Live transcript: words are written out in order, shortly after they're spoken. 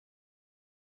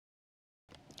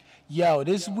Yo,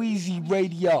 this Weezy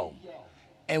Radio.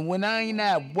 And when I ain't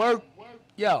at work,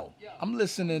 yo, I'm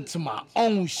listening to my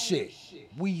own shit.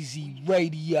 Weezy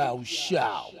Radio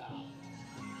Show.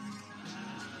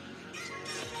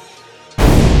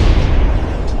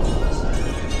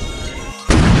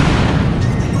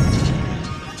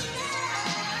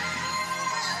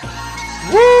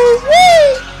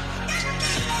 Woo-wee!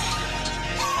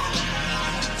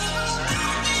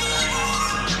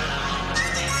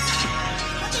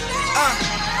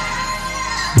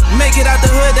 Make it out the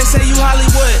hood, they say you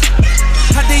Hollywood.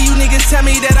 How dare you niggas tell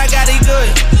me that I got it good?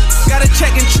 Gotta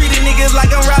check and treat it niggas like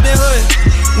I'm Robin Hood.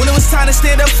 When it was time to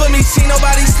stand up for me, see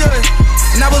nobody stood.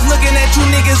 And I was looking at you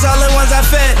niggas, all the ones I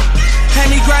fed.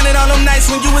 Had me grinding all them nights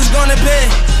when you was going to bed.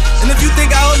 And if you think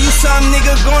I owe you something,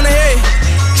 nigga, go on ahead.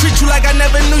 Treat you like I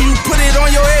never knew you, put it on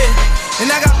your head. And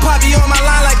I got Poppy on my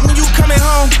line like when you coming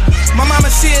home. My mama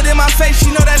see it in my face,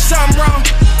 she know that's something wrong.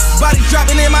 Body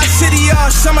dropping in my city all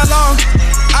summer long.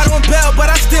 I don't bail,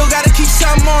 but I still gotta keep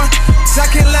something on. Cause I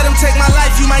can't let him take my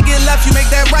life. You might get left, you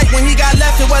make that right. When he got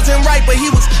left, it wasn't right, but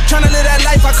he was trying to live that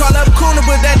life. I call up Kuna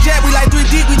with that jet, we like 3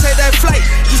 deep, we take that flight.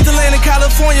 Used to land in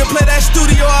California, play that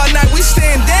studio all night. We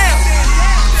stand down.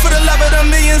 For the love of the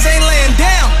millions, ain't laying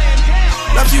down.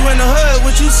 Left you in the hood,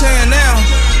 what you saying now?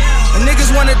 And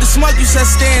niggas wanted to smoke, you said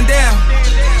stand down.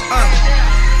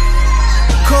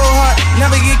 Cold heart,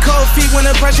 never get cold feet when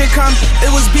the pressure come.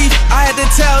 It was beef, I had to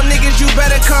tell niggas you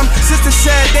better come. Sister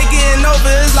said they getting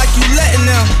over, it's like you letting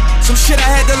them. Some shit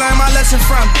I had to learn my lesson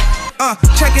from.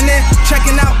 Checking in,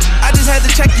 checking out. I just had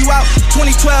to check you out.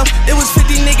 2012, it was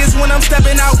 50 niggas when I'm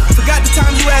stepping out. Forgot the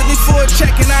time you asked me for a check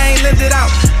and I ain't lived it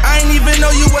out. I ain't even know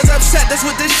you was upset, that's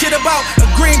what this shit about. A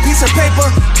green piece of paper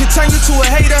can turn you to a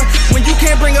hater. When you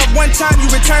can't bring up one time, you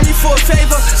return me for a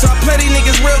favor. So I play these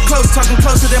niggas real close, talking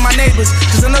closer than my neighbors.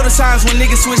 Cause I know the signs when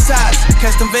niggas switch sides,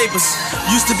 catch them vapors.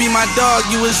 Used to be my dog,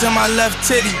 you was in my left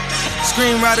titty.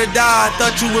 Scream, ride or die, I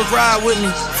thought you would ride with me.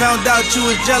 Found out you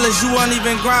was jealous, you won't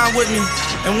even grind with me.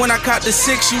 And when I caught the 6,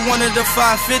 you wanted the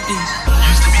 550.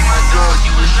 Used to be my dog,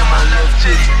 you was in my left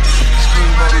titty.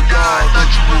 Scream, ride or die, I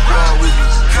thought you would ride with me.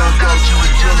 Found out you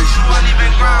was jealous, you won't even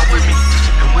grind with me.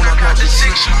 And when I caught the 6,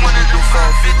 you wanted the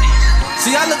 550.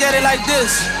 See, I look at it like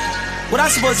this. What I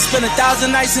supposed to spend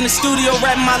 1,000 nights in the studio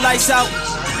rapping my lights out?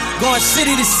 Going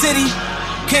city to city.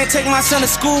 Can't take my son to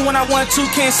school when I want to.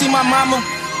 Can't see my mama,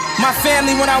 my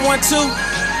family when I want to.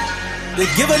 They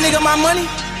give a nigga my money?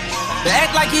 They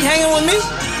act like he hanging with me?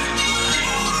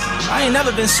 I ain't never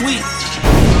been sweet.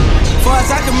 Far as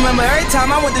I can remember, every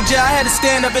time I went to jail, I had to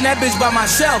stand up in that bitch by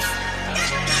myself.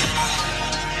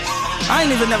 I ain't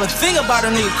even never think about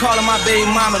a nigga calling my baby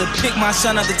mama to pick my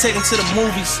son up to take him to the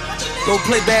movies. Go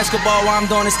play basketball while I'm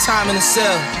doing this time in the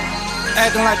cell.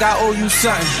 Acting like I owe you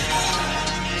something.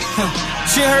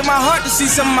 Shit hurt my heart to see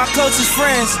some of my closest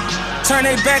friends turn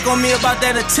their back on me about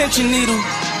that attention needle.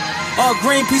 All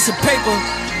green piece of paper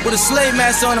with a slave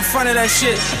master on the front of that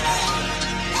shit.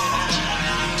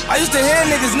 I used to hear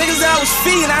niggas that I was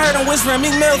feeding, I heard them whispering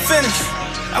Meek Mill finish.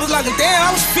 I was like, damn,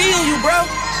 I was feeding you, bro.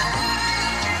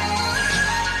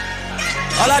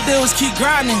 All I did was keep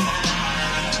grinding.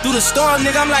 Through the storm,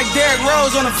 nigga, I'm like Derrick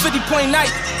Rose on a 50-point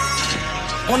night.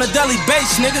 On a deli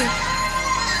base, nigga.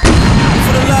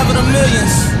 For the love of the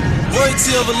millions.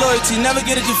 Royalty over loyalty, never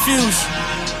get it confused.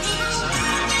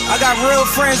 I got real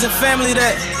friends and family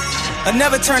that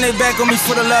never turn their back on me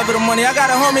for the love of the money. I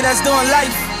got a homie that's doing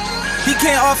life. He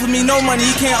can't offer me no money,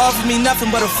 he can't offer me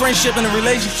nothing but a friendship and a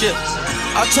relationship.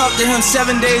 I'll talk to him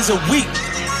 7 days a week.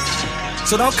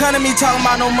 So don't come to me talking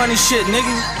about no money shit,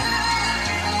 nigga.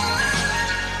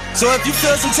 So if you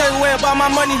feel some type of way about my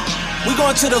money, we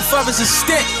going to the furthest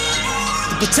extent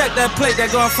to protect that plate that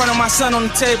go in front of my son on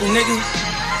the table, nigga.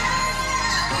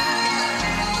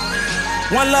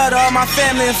 One love to all my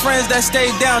family and friends that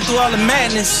stayed down through all the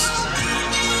madness.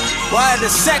 Well, I had to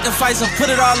sacrifice and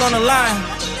put it all on the line.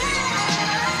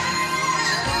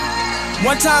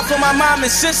 One time for my mom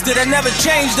and sister that never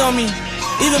changed on me.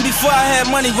 Even before I had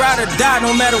money, ride or die,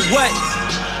 no matter what.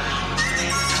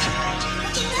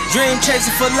 Dream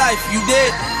chasing for life, you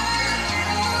did?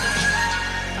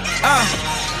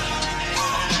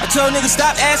 I told niggas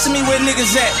stop asking me where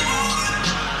niggas at.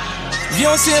 If you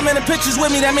don't see them in the pictures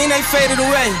with me, that mean they faded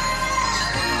away.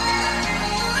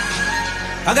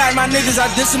 I got my niggas I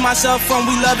dissing myself from.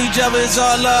 We love each other, it's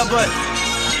all love, but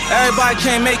everybody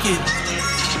can't make it.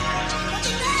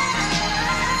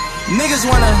 Niggas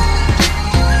wanna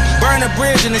burn a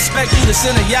bridge and expect you to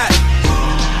send a yacht.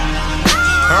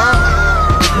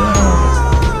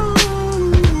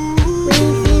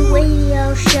 Weezy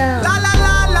Radio Show. La la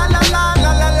la la la la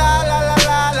la la la la la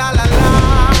la la la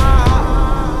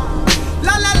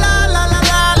la la la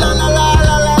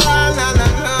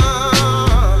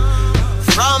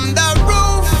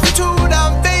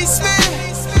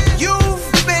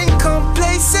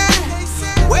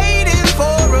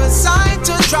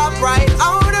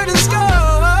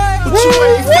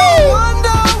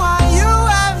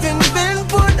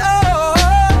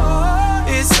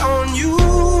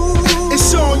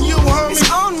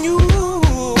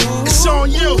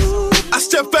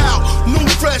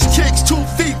fresh kicks, 2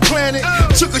 feet planted.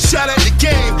 Took a shot at the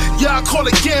game, y'all call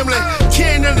it gambling.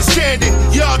 Can't understand it,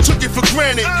 y'all took it for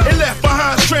granted and left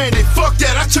behind stranded. Fuck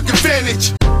that, I took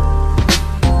advantage.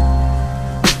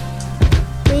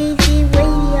 Weezy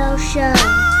Radio Show.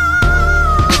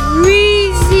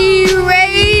 Weezy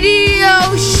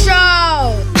Radio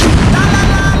Show.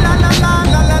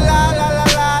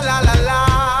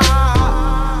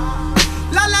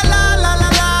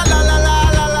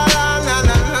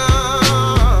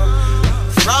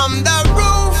 From the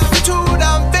roof to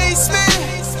the basement,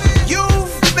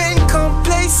 you've been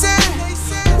complacent,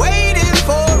 waiting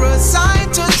for a sign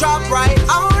to drop right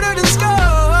out of the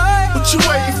sky. What you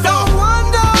waiting for? No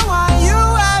wonder why you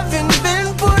haven't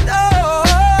been put up.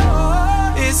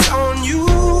 It's on you.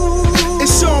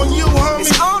 It's on you, homie.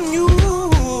 It's on you.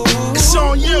 It's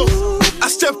on you. I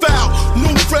step out,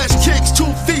 new fresh kicks, 2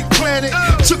 feet planted.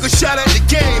 Took a shot at the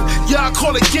game, y'all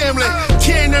call it gambling.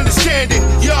 Can't understand it,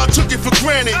 y'all took it for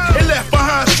granted and left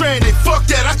behind stranded. Fuck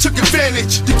that, I took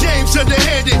advantage. The game's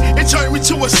underhanded, it turned me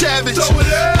to a savage.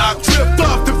 I grip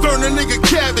up and burn a nigga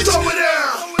cabbage.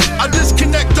 I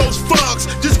disconnect those fucks,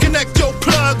 disconnect your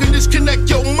plug and disconnect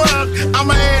your mug. I'm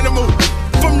an animal,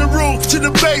 from the roof to the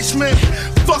basement.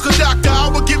 Fuck a doctor, I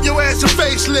will give your ass a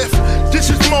facelift. This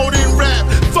is more than rap,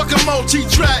 fuck a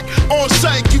multi-track. On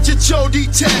site, get your Jody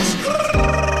test.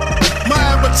 My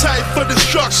appetite for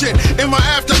destruction in my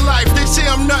afterlife, they say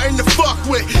I'm nothing to fuck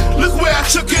with. Look where I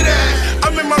took it at,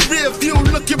 I'm in my rear view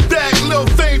looking back. Lil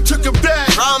Fame took it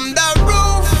back. From the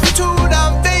roof to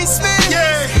the basement,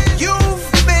 Yeah, you've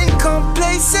been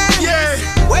complacent, yeah.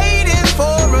 waiting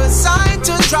for a sign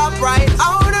to drop right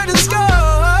out of the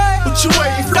sky. What you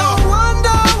waiting for? No wonder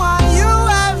why you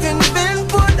haven't been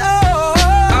put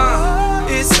up.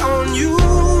 It's on you.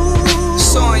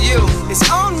 It's on you. It's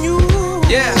on you.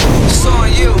 Yeah, it's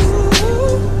on you.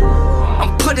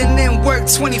 I'm putting in work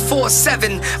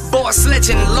 24/7. Boss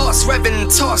legend, lost revving,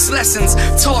 toss lessons,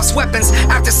 toss weapons.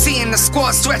 After seeing the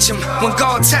squad stretch him, when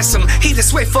God tests him, he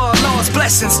just wait for Allah's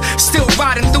blessings. Still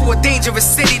riding through a dangerous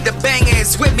city. The banger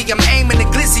is with me. I'm aiming the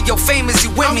glizzy. Your fame is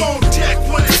you with I'm me. on deck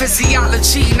with it.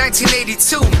 Physiology,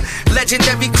 1982.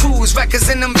 Legendary cruise, records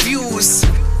in them views.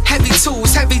 Heavy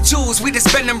tools, heavy jewels, we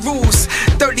just bending rules.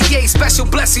 38 special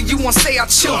blessing, you won't say I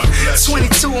chew.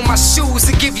 22 in my shoes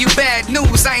to give you bad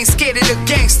news. I ain't scared of the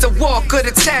gangster walk or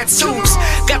the tattoos.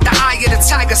 Got the eye of the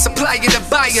tiger, supplier the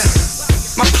buyer.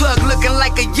 My plug looking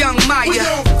like a young Maya.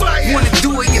 Wanna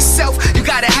do it yourself? You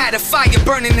gotta have the fire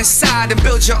burning inside and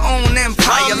build your own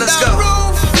empire. Let's From the go.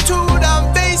 roof to the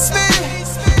basement,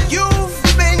 you've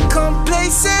been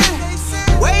complacent,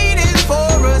 waiting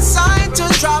for a sign to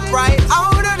drop right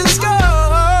out of the sky.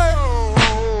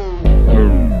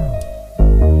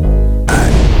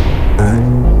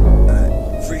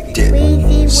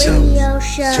 Weezy Radio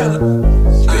Show.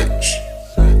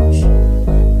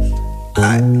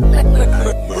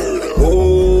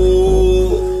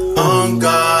 On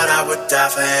God, I would die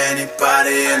for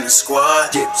anybody in the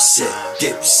squad. Dipset.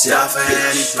 Die for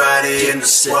anybody in the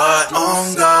squad.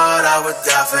 On God, I would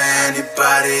die for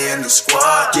anybody in the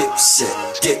squad.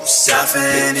 Dipset. Die for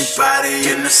anybody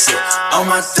in the set. All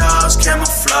my dogs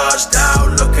camouflaged out,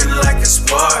 looking like a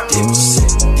sport.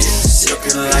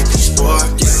 Looking like a sport.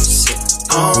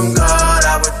 On God,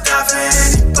 I would die for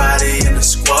anybody in the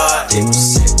squad. Die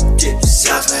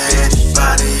for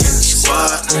anybody in the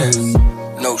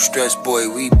squad. No stress, boy,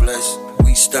 we blessed.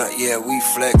 We stunt, yeah, we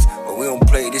flex. But we don't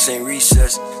play, this ain't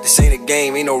recess. This ain't a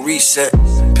game, ain't no reset.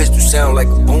 Pistol sound like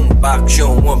a boom box. You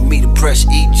don't want me to press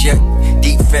eject.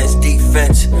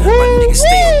 Defense. My nigga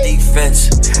stay on defense.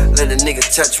 Let a nigga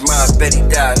touch my bet he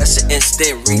die. That's an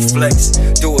instant reflex.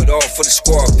 Do it all for the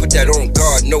squad. Put that on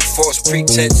guard, no false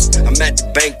pretense. I'm at the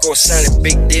bank or signing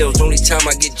big deals. Only time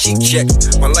I get cheap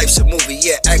checks. My life's a movie,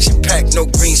 yeah, action packed. No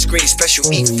green screen, special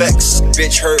effects.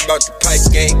 Bitch heard about the pipe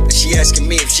game, but she asking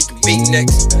me if she can beat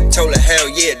next. Told her hell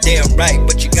yeah, damn right,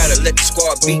 but you gotta let the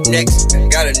squad beat next.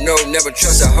 Gotta know, never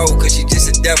trust a hoe, cause she just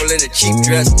a devil in a cheap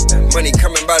dress. Money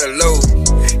coming by the load.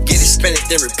 Get it, spend it,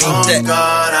 then repeat that. On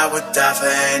God, I would die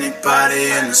for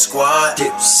anybody in the squad.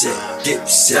 Dipset. Die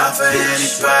for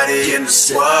anybody in the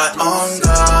squad. On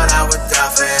God, I would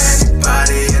die for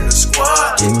anybody in the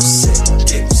squad. Dipset.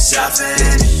 Die for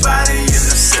anybody in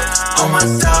the set. All my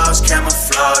dogs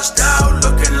camouflaged out,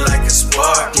 looking like a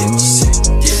sport.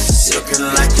 Looking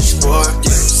like a sport.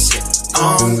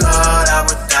 On God, I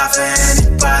would die for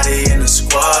anybody in the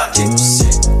squad.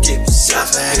 Die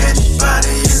for anybody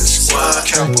in the squad.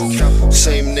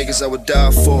 Same niggas I would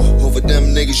die for. Over them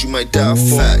niggas you might die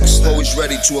for. Facts. Always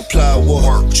ready to apply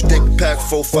war. You take a pack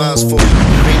 4 5s for.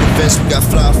 Main events we got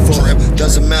fly for.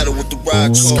 Doesn't matter what the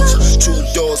ride costs. 2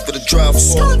 doors but a drive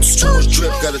for. Too much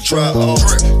drip gotta dry off.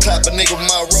 Clap a nigga with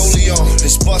my rollie on.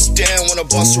 This bust down when I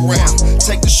bust around.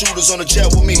 Take the shooters on the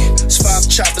jet with me. It's 5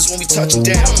 choppers when we touch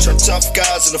down. Turn tough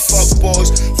guys into fuck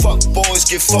boys. Fuck boys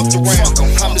get fucked around.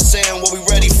 I'm just saying what we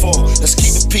ready for. Let's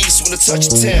keep it peace when I touch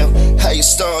the town. How you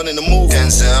starting in the movie?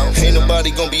 Ain't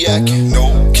nobody gonna be acting.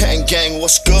 No. Gang,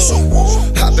 what's good?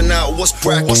 Hopping out, what's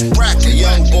bracket?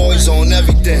 Young boys on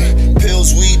everything.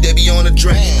 Pills, weed, they be on the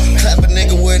drink. Clap a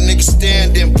nigga where niggas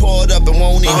standing. Pour it up and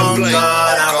won't even blink. Oh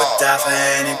God, I would die for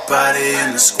anybody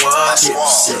in the squad. Die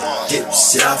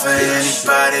for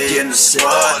anybody in the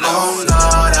squad. Oh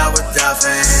Lord, I would die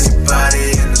for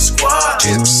anybody in the squad.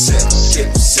 Die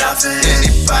for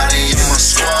anybody in my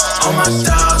squad. All my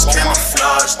dogs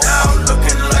camouflaged out,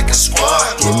 looking like a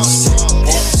squad.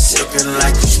 Looking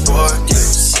like a sport.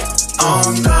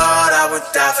 Oh God, I would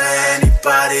die for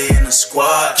anybody in the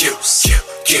squad.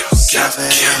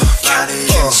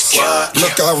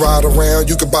 Look, I ride around,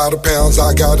 you can buy the pounds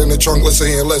I got in the trunk, listen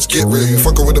here, let's get real.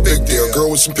 Fuckin' with a big deal,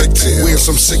 girl with some pigtails. Wearing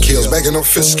some sick heels, bagging up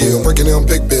fifth scale. Breaking down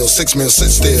big bills, 6 mil,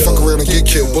 sit still. Fuck around and get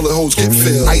killed, bullet holes get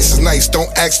filled. Ice is nice, don't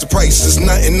ask the price, it's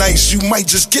nothing nice, you might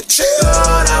just get chilled.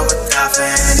 Lord, I would die for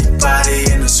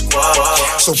anybody in the squad.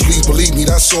 So please believe me,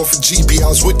 that's all for GB. I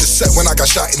was with the set when I got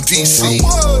shot in DC.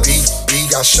 B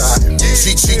got shot,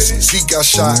 C got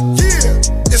shot. Yeah,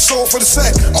 it's all for the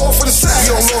set, all for the set.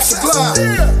 We on low supply.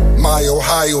 My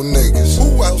Ohio niggas,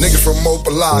 niggas from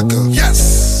Opalaka.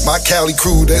 Yes, my Cali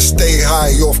crew that stay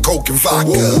high off coke and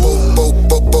vodka.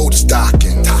 Boat is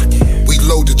docking. We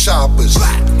load the choppers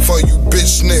for you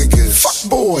bitch niggas. Fuck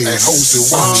boys and hoes that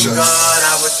watch us. Oh God,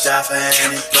 I would die for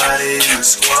anybody in the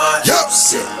squad.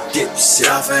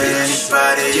 Die for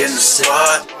anybody in the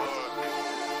squad.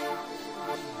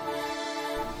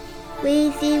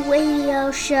 Weezy Radio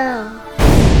Show.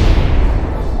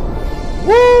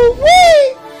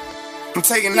 Woo-wee! I'm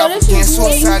taking off again,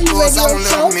 suicide doors, I don't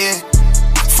live in.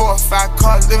 4 or 5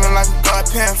 cars, living like a god,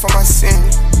 paying for my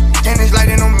sins. And it's like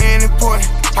they know me ain't important.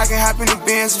 I can hop in the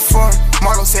Benz and foreign.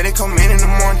 Marlo said they come in the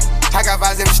morning. I got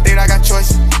vibes every state, I got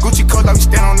choices. Gucci coat, I be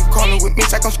standing on the corner with me.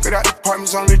 I come straight out the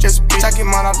apartments on rich as a bitch. I get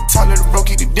mine out the toilet, the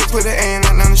broke, keep the dip, put an A in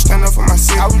and understand up for my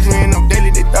city. I was dreaming up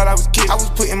daily, they thought I was kid. I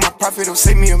was putting my profit up,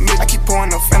 save me a minute. I keep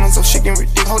pouring up phantoms, so shit getting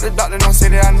ridiculous. Hold the doctor, don't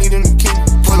say that I need a new kid.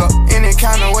 Pull up any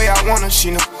kind of way I wanna,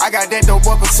 she know. I got that dope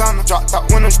up persona. Dropped out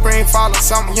winter, spring, fall, or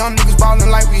summer. Young niggas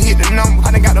ballin' like we hit the number.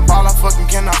 I done got the ball, I fucking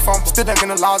cannot fumble. Still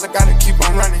ducking the laws, I gotta keep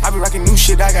on running. I be rocking new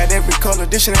shit, I got every color.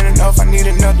 This shit ain't enough, I need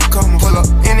another comer. Pull up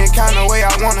any kind of way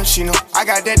I wanna, she know. I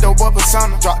got that dope up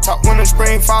persona. Drop top winter,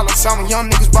 spring, fall, or summer.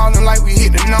 Young niggas ballin' like we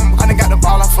hit the number. I done got the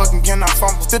ball, I fucking cannot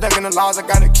fumble. Still ducking the laws, I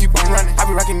gotta keep on running. I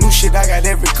be rocking new shit, I got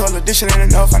every color. This shit ain't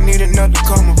enough, I need another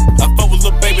comer. I fuck with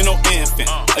Lil Baby, no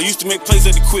infant. I used to make plays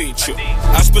at the Quick Trip.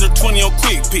 I spit a 20 on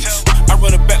quick piece. I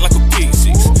run it back like a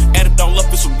P6. Add it all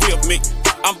up, it's a real mix.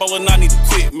 I'm ballin', I need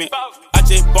equipment. I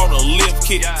just bought a lift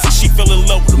kit, so she fell in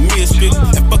love with a misfit.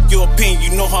 And fuck your opinion,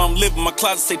 you know how I'm living. My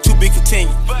closet say to be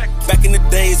continued. Back in the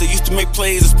days, I used to make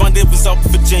plays. As fun was out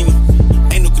in Virginia.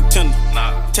 Ain't no contender.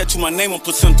 Tattoo my name on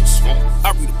placentas.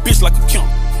 I read a bitch like a count.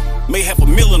 May have $1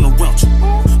 million in a rental.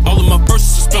 All of my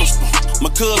verses is expensive. My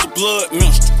cousin blood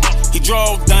minstrel. He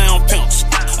draws down pencil.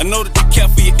 I know that you care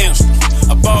for your answer.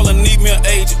 I ball and need me an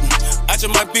agent. I just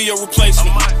might be your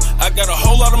replacement. I got a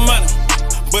whole lot of money,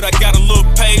 but I got a little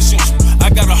patience. I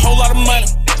got a whole lot of money,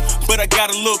 but I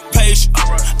got a little patience.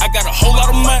 I got a whole lot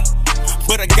of money,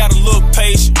 but I got a little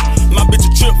patience. My bitch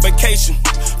a trip vacation,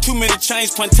 2 minute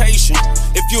change plantation.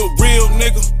 If you a real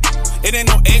nigga, it ain't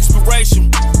no expiration.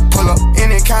 Pull up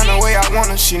any kind of way I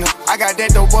wanna, she know. I got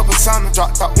that dope up persona.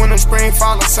 Drop top winter, spring,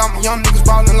 fall, or summer. Young niggas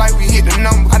ballin' like we hit the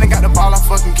number. I done got the ball, I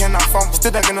fucking cannot fumble.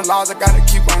 Still ducking the laws, I gotta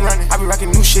keep on running. I be rocking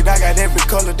new shit, I got every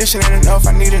color. This shit ain't enough,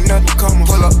 I need another comer.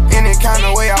 Pull up any kind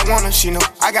of way I wanna, she know.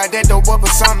 I got that dope up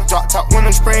persona. Drop top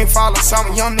winter, spring, fall, or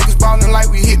summer. Young niggas ballin'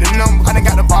 like we hit the number. I done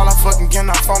got the ball, I fucking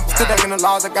cannot fumble. Still ducking the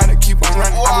laws, I gotta keep on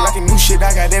running. I be rocking new shit,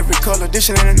 I got every color.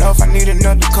 This shit ain't enough, I need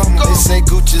another comer. They say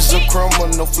Gucci's a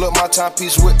criminal. Flip my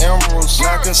timepiece with emeralds.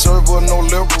 Not conservative, no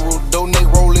liberal. Donate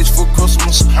Rolex for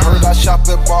Christmas. Heard I shop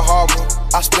at Bar Harbor.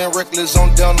 I spend reckless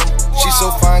on denim. She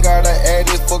so fine, got her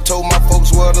added. Fuck, told my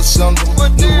folks where to send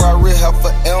them. New Rari have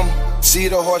for M. See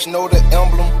the horse, know the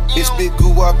emblem. It's big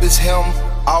goo up, it's him.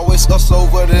 Always us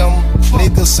over them.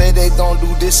 Niggas say they don't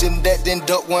do this and that, then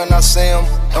duck when I say them.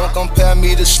 Don't compare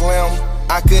me to Slim.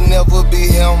 I could never be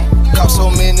him. Cop so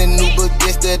many new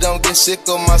baguettes that I'm getting sick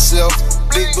of myself.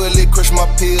 Big bullet crush my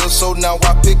pills, so now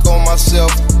I pick on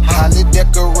myself. Highly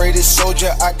decorated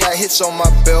soldier, I got hits on my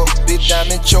belt. Big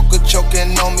diamond choker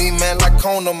choking on me, man, like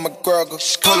Conor McGregor.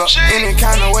 Pull up any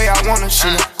kind of way I wanna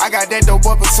shoot. I got that dope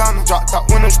boy persona. Drop top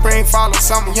winter, spring, fall, or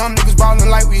summer. Young niggas ballin'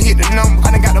 like we hit the number.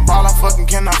 I done got the ball, I fucking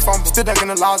cannot fumble. Still ducking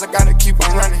the laws, I gotta keep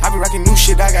on running. I be rocking new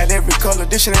shit, I got every color.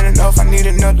 This shit ain't enough, I need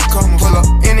another comer. Pull up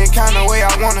any kind of way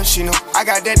I wanna shoot. I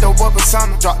got that dope boy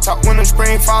persona. Drop top winter,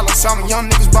 spring, fall, or summer. Young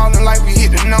niggas ballin' like we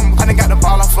hit the number. I done got the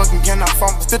ball, I fucking cannot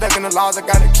fumble. Still ducking the laws, I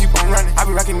gotta keep on running. I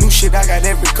be rocking new shit, I got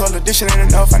every color. This shit ain't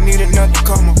enough, I need another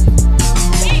comer.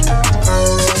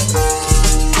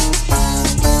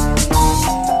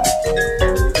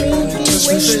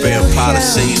 Spare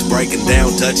policies, breaking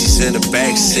down Dutchies in the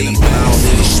backseat. I don't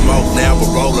need to smoke now, but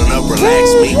rolling up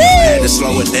relax me. Had to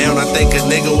slow it down, I think a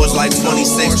nigga was like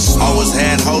 26. Always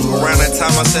had hoes, but around that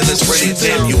time I said let's really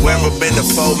dip. You ever been to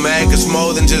 4 mag? It's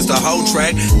more than just a hoe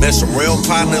track. Met some real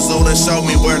partners who done showed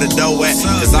me where the dough at.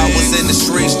 Cause I was in the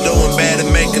streets doing bad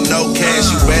and making no cash.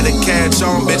 You better catch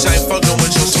on, bitch, I ain't fucking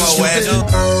with your slow ass.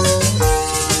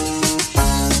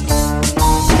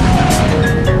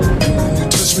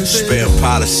 Spare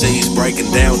policies,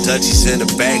 breaking down Dutchies in the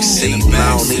backseat.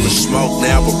 I don't need to smoke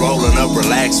now, but rolling up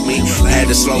relax me. Had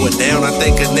to slow it down, I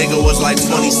think a nigga was like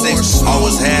 26.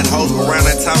 Always had hoes, but around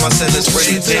that time I said let's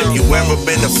really dip. You ever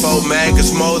been to 4 mag?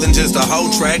 It's more than just a hoe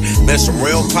track. Met some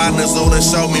real partners who done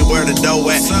showed me where the dough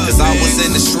at. Cause I was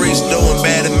in the streets doing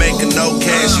bad and making no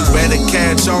cash. You better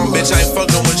catch on, bitch, I ain't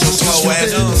fucking with your slow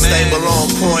ass. Stable on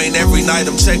point, every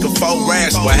night I'm checking 4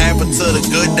 racks. What happened to the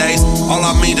good days? All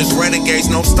I mean is renegades,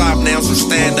 no stop now, so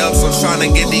stand up. So I'm trying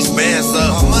to get these bands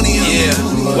up. Yeah,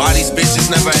 why these bitches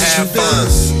never have fun?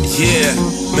 Yeah,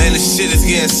 man, this shit is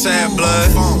getting sad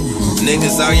blood.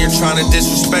 Niggas out here trying to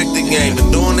disrespect the game.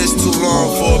 Been doing this too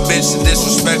long for a bitch to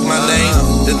disrespect my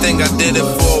name. To think I did it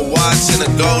for a watch and a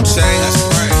gold chain. That's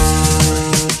crazy.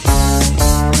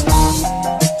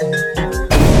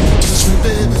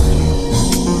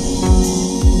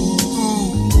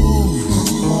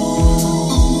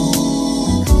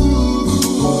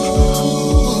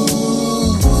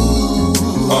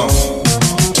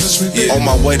 On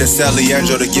my way to Sally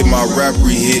Angel to get my rap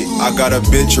re-hit. I got a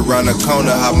bitch around the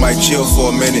corner, I might chill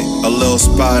for a minute. A little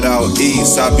spot out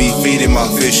east, I be feeding my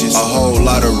fishes. A whole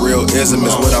lot of real ism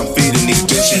is what I'm feeding these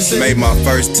bitches. Made my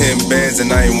first 10 bands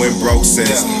and I ain't went broke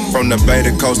since. From the Bay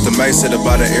to Costa Mesa to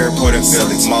by the airport in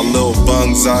Philly. My little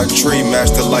bonsai tree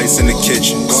matched the lights in the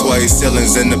kitchen. Sway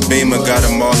ceilings in the Beamer, got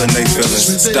them all in they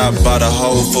feelings. Stopped by the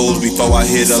Whole Foods before I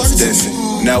hit up Stinson.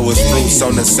 Now it's fruits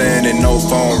on the sand and no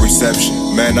phone reception.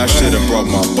 Man, I should've brought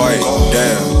my bike.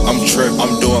 Damn, I'm trippin'.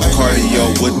 I'm doing cardio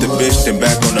with the bitch, then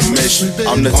back on the mission.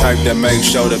 I'm the type that make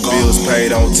sure the bills paid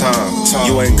on time.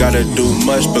 You ain't gotta do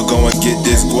much, but go and get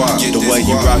this guap. The way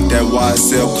you rock that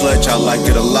YSL clutch, I like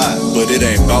it a lot. But it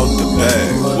ain't bout the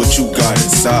bag, what you got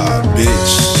inside,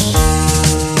 bitch.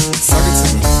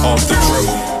 Off the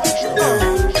dribble.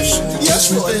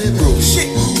 Yes, Lord. Shit.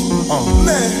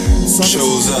 Man.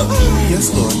 Shows up. Yes,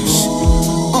 Lord.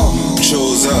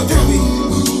 Shows up.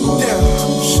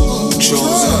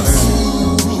 Shows up.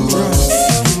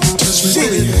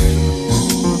 Shit.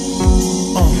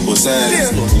 What's that?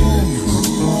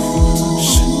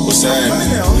 What's that?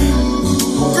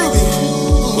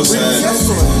 What's that?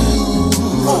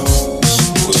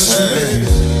 What's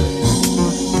that?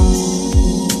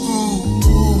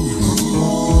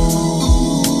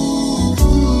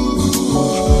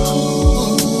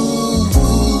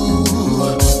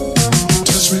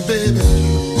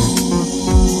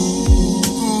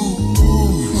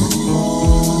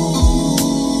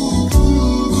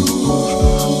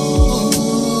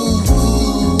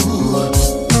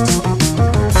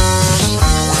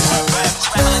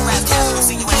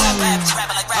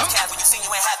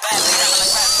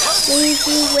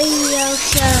 Weezy Radio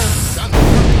Show.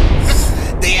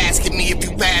 They asking me if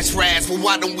you pass Raz, well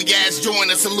why don't we ask join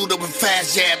us, salute up with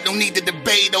fast jab, no need to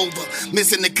debate over.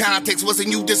 Missing the context, wasn't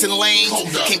you dissing lanes?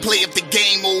 Can't play if the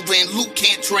game over and Luke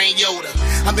can't train Yoda.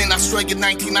 I'm in Australia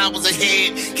 19 hours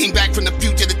ahead, came back from the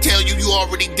future to tell you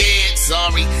already dead.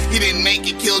 Sorry, you didn't make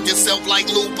it, killed yourself like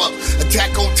Looper.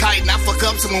 Attack on Titan, I fuck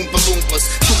up some Oompa Loompas.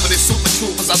 Super than super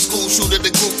troopers, I school shooter the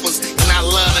groupers. And I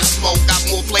love to smoke, got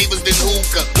more flavors than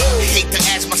hookah. I hate to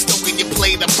ask my stoker you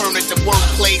played, I burn at the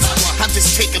workplace. I'm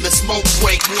just taking a smoke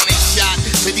break, warning shot.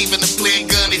 But even the flare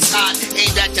gun is hot,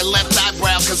 aimed at your left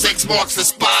eyebrow, cause X marks the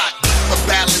spot. A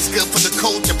battle is good for the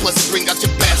culture, plus it bring out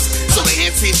your best. So the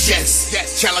answer is yes,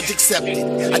 challenge accepted.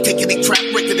 I take any track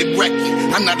record and wreck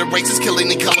it. I'm not a racist, killing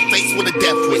any color face with a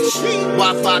death wish.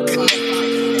 Wi-Fi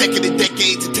connected. Stacking the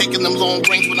decades and taking them long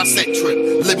range when I set trip.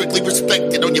 Lyrically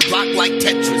respected on your block like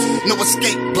Tetris. No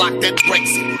escape, block that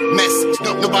Brexit. Message,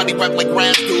 nobody rap like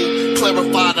Raz do.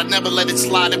 Clarified, I never let it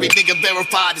slide. Every nigga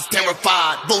verified is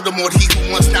terrified. Voldemort, he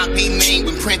who must not be named.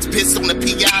 When Prince piss on the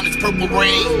piano, it's Purple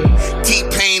Rain.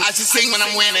 T-Pain, I should sing when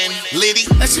I'm winning. Liddy,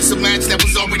 that's just a match that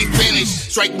was already finished.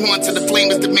 Strike one till the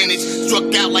flame is diminished. Struck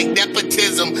out like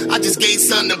nepotism. I just gave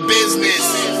son the business.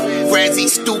 Razzie,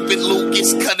 stupid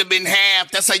Lucas, cut him in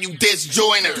half. That's how you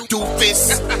disjoin her.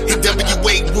 Doofus,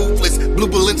 NWA ruthless. Blue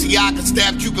Balenciaga,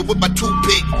 stab Cupid with my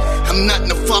toothpick. I'm nothing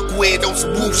to fuck with, don't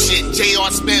some bullshit. J.R.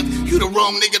 Smith, you the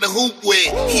wrong nigga to hoop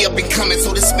with. He up and coming,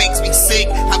 so this makes me sick.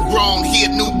 I've grown, he a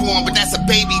newborn, but that's a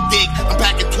baby dick. I'm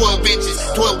packing 12 inches,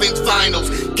 12-inch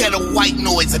vinyls. Get a white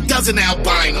noise, a dozen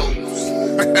albinos.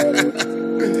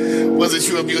 Wasn't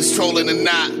sure if you was trolling or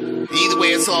not. Either way,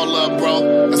 it's all love,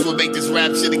 bro. That's what make this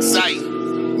rap shit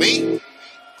exciting. Me?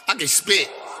 I can spit.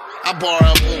 I bar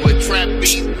up over a trap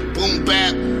beat, boom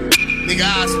bap. Nigga,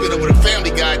 I spit over the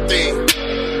Family Guy thing.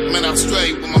 I'm in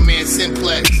Australia with my man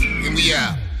Simplex, and we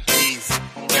out. Peace.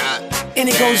 God. And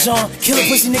it goes on, kill a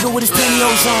pussy nigga with his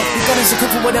pantyhose on. The gun is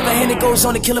equipped for whatever hand it goes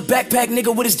on. To kill a backpack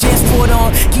nigga with his jazz poured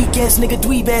on. Geek ass nigga,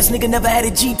 dweeb ass nigga, never had a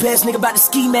G-pass nigga. About to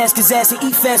ski mask his ass and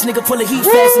eat fast nigga. Pull a heat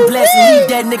fast and blast and leave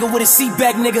that nigga with a seat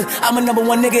back nigga. I'm a number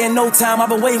one nigga in no time. I've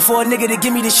been waiting for a nigga to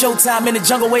give me the showtime. In the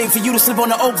jungle waiting for you to slip on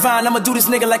the oak vine. I'ma do this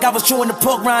nigga like I was chewing the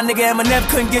pork rind nigga. Eminem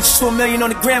couldn't get you to $1 million on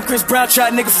the gram. Chris Brown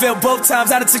tried nigga, failed both times.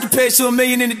 I done took your page to $1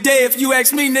 million in a day. If you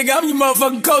ask me nigga, I'm your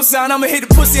motherfucking cosign. I'ma hit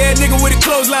the pussy ass nigga with a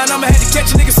clothesline. I'ma have to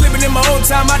catch a nigga slipping in my own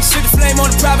time. I just shit the flame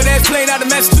on the private ass plane out of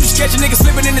Massachusetts. Catch a nigga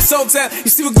slipping in this whole town. You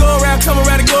see what go around, come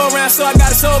around and go around. So I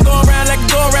got a soul go around like a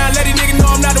go around. Let these nigga know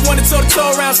I'm not the one to toe the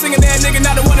toe around. Singing that nigga,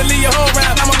 not the one to leave your whole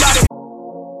round. I'm about to.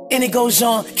 And it goes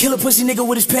on, kill a pussy nigga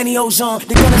with his pantyhose on.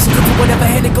 The gun is equipped for whatever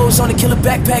hand it goes on. To kill a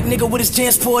backpack nigga with his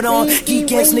jams poured on. Geek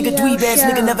ass nigga, dweeb ass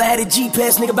nigga, never had a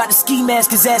G-pass nigga. About to ski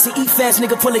mask his ass and eat fast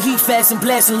nigga. Pull a heat fast and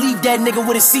blast and leave that nigga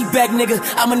with his seat back nigga.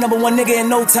 I'm a number one nigga in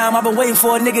no time. I've been waiting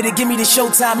for a nigga to give me the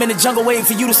showtime. In the jungle waiting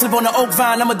for you to slip on the oak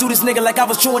vine. I'ma do this nigga like I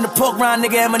was chewing the pork rind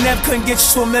nigga. Eminem couldn't get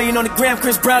you to $1 million on the gram.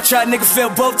 Chris Brown tried nigga,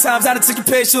 failed both times. I done took your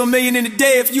page to $1 million in a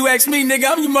day. If you ask me nigga,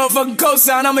 I'm your motherfucking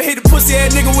cosign. I'ma hit the pussy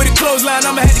ass nigga with a clothesline.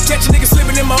 I'ma have to catch a nigga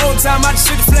slipping in my own time. I just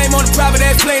shit the flame on the private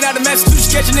ass plane out of Massachusetts.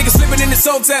 Catch a nigga slipping in this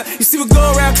whole town. You see what go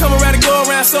around, come around and go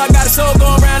around. So I got a soul go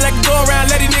around like a go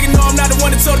around. Let these nigga know I'm not the one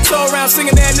to toe the toe around.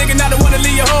 Singing that nigga, not the one to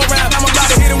leave your whole round. I'm about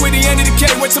to hit him with the end of the K.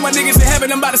 Wait till my niggas in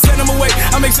heaven, I'm about to send them away.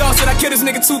 I'm exhausted, I killed this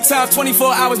nigga 2 times, 24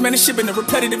 hours, man, this shit been a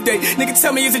repetitive day. Nigga tell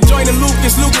me is it Joyner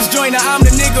Lucas, Lucas Joyner. I'm the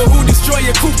nigga who destroy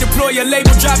your coupe, deploy your label,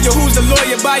 drop your who's the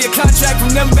lawyer. Buy your contract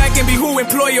from them back and be who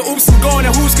employer. Oops, I'm going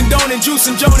and who's condoning, juice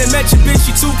and Jonan. Met your bitch,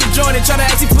 you too conjoining. Try to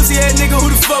ask you pussy ass nigga who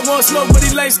the fuck want smoke, but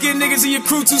these light-skinned niggas in your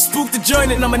crew too spooked to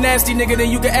join it. And I'm a nasty nigga, then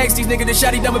you can ask these niggas. The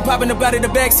shotty done been popping up out of the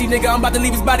backseat, nigga. I'm about to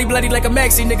leave his body bloody like a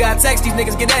maxi, nigga. I tax these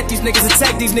niggas, get at these niggas,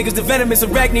 attack these niggas. The venom is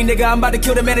arachne, nigga. I'm about to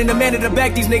kill the man and the man that'll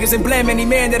back these niggas and blame any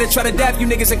man that'll try to dap you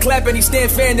niggas and clap any stand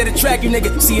fan that'll track you,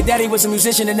 nigga. See, your daddy was a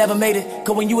musician and never made it.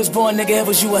 Cause when you was born, nigga, it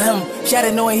was you or him.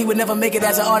 Shattered knowing he would never make it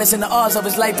as an artist, and the odds of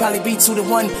his life probably be 2 to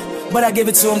 1. But I give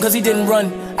it to him cause he didn't run.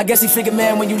 I guess he figured,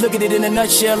 man, when you look at it in a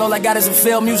nutshell, all I got is a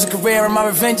failed music career, and my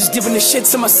revenge is giving this shit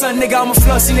to my son, nigga. I'm a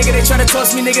flossy nigga, they try to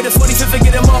toss me, nigga. The 45th and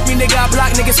get them off me, nigga. I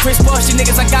block niggas, Chris Bosh, you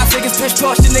niggas. I got figures, pitch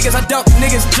posh, you niggas. I dump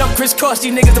niggas, jump Chris Cost,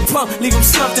 you niggas. The pump, leave him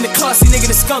slumped in the classy,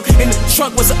 nigga. The skunk in the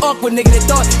trunk was an awkward nigga that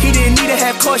thought he didn't need to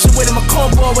have caution with him. A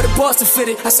cornball with a Boston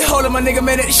fitted. I said, hold up, my nigga,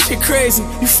 man, that shit crazy.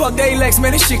 You fucked Alex,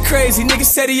 man, that shit crazy. Nigga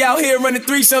said he out here running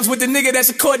threesomes with the nigga that's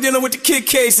a court dealing with the kid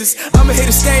cases. I'ma hit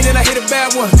a stain and I hit a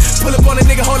bad one. Pull up on a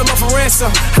nigga, hold him up for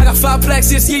ransom. I got 5 plaques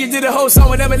this year, you did a whole song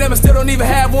with Eminem, I still don't even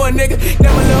have one, nigga.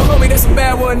 Now my little homie, that's a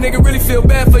bad one, nigga. Really feel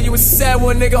bad for you, it's a sad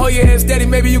one, nigga. Hold your head steady,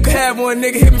 maybe you can have one,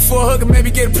 nigga. Hit me for a hook and maybe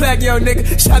get a plaque, young nigga.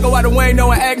 Shot go out of Wayne, no,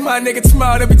 I act my nigga.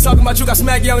 Tomorrow they be talking about you got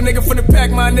smack, young nigga, from the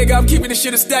pack, my nigga. I'm keeping this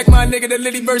shit a stack, my nigga. The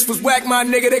Liddy verse was whack, my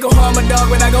nigga. They go hard, my dog,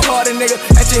 when I go harder, nigga.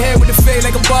 At your head with the fade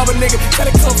like a barber, nigga. Try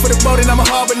to come for the boat and I'm a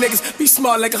harbor, niggas. Be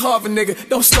smart like a Harvard, nigga.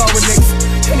 Don't start with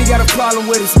niggas. And he got a problem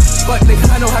with us, but nigga,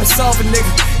 I know how to solve it, nigga.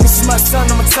 This is my son,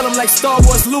 I'ma tell him like Star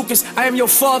Wars Lucas. I am your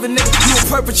father, nigga. You will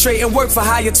perpetrate and work for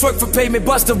hire, twerk for payment,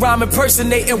 bust a rhyme,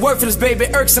 impersonating, worthless, baby.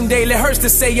 Irksome daily, hurts to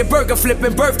say it. Burger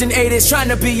flipping, birthed in 80s, trying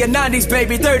to be a 90s,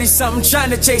 baby. 30 something,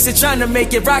 trying to chase it, trying to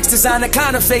make it. Rocks designer,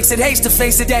 kinda fakes it, hates to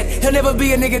face it. That he'll never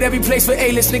be a nigga that be placed for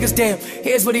A-list niggas. Damn,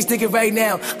 here's what he's thinking right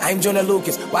now. I'm Joyner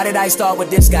Lucas. Why did I start with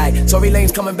this guy? Tory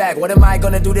Lane's coming back. What am I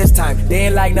gonna do this time? They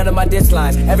ain't like none of my diss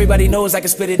lines. Everybody knows I can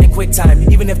spit it in quick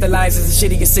time. Even if the lines is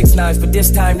shitty as 6 9s, but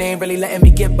this time time, they ain't really letting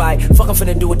me get by. Fuck, I'm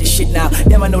finna do with this shit now.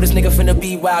 Damn, I know this nigga finna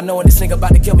be wild. Knowing this nigga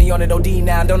about to kill me on an OD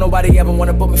now. Don't nobody ever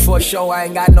wanna book me for a show. I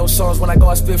ain't got no songs when I go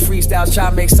and spit freestyles. Try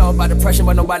to make songs about depression,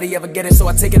 but nobody ever get it. So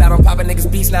I take it out on poppin'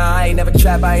 niggas beats now. I ain't never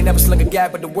trap, I ain't never sling a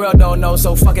gap, but the world don't know.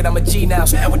 So fuck it, I'm a G now.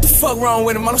 Man, what the fuck wrong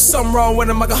with him? I know something wrong with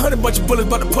him. I got 100 bunch of bullets,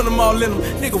 about to put them all in him.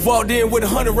 Nigga walked in with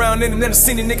 100 round in him. Then I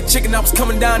seen the nigga chicken, I was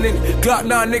coming down in it. Glock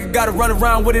 9 nigga gotta run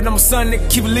around with it. I'm a son nigga,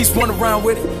 keep at least one around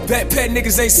with it. Backpack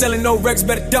niggas ain't selling no records,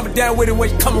 better dumb it down with it when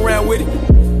you come around with it.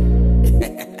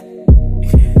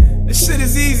 This shit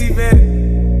is easy, man.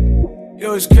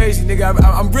 Yo, it's crazy, nigga.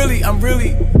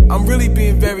 I'm really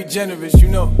being very generous, you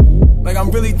know. Like,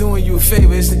 I'm really doing you a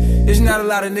favor. There's not a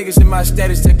lot of niggas in my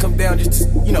status that come down just to,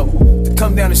 you know, to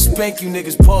come down and spank you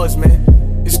niggas, pause, man.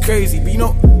 It's crazy, but you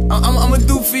know, I'ma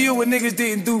do for you what niggas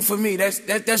didn't do for me.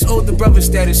 That's older brother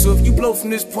status. So if you blow from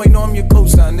this point, know I'm your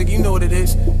co-sign, nigga. You know what it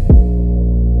is.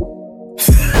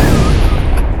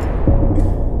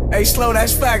 Hey, Slow,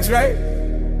 that's facts, right?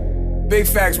 Big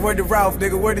facts. Word to Ralph,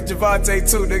 nigga. Word to Javante,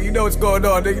 too, nigga. You know what's going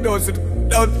on, nigga. You know what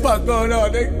the fuck going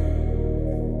on, nigga.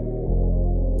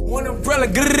 One umbrella,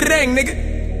 grrrrang, nigga.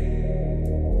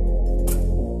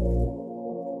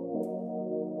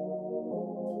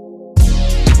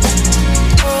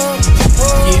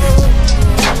 Yeah.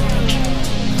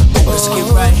 Let's get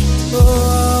right.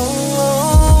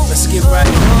 Let's get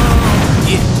right.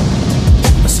 Yeah.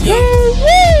 Let's get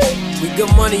it. We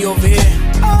good money over here.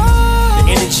 The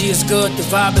energy is good, the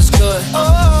vibe is good.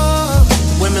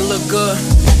 Women look good.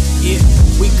 Yeah,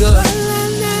 we good.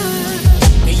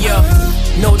 Hey, yo.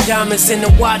 No diamonds in the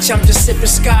watch, I'm just sipping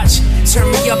scotch. Turn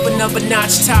me up another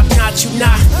notch, top notch, you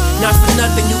not for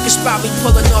nothing, you can spot me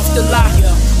pulling off the lot.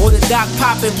 Or the dock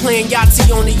popping, playing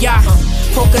Yahtzee on the yacht.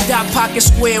 Polka dot pocket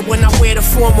square when I wear the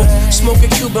formal.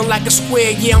 Smoking Cuban like a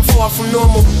square, yeah, I'm far from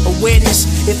normal.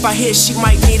 Awareness, if I hit, she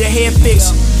might need a hair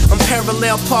fix. I'm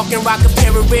parallel parking, rock a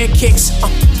pair of red kicks.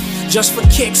 Just for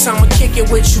kicks, I'ma kick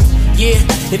it with you. Yeah,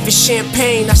 if it's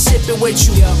champagne, I sip it with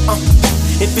you.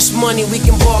 If it's money, we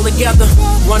can ball together.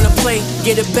 Run a play,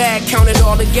 get it back, count it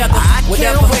all together.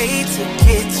 Whatever. I can't wait to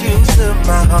get you to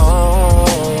my home.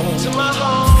 It's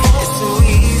too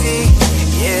easy,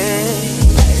 yeah.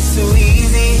 It's too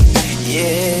easy,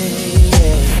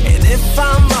 yeah. And if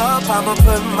I'm up, I'ma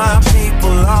put my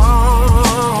people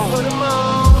on.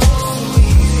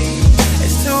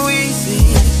 It's too easy.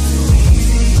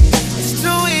 It's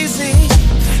too easy.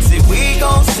 See, we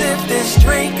gon' sip this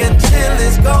drink until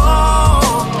it's gone.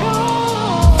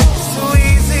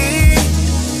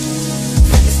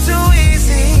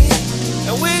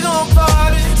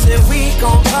 We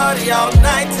gon' party all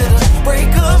night till the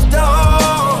break of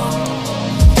dawn.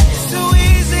 It's too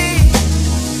easy.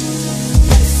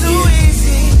 It's too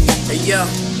easy. Hey, yo.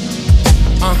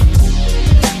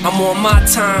 I'm on my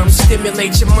time,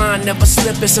 stimulate your mind, never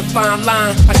slip, it's a fine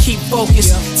line. I keep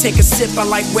focused, take a sip, I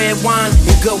like red wine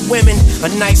and good women. A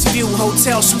nice view,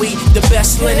 hotel suite, the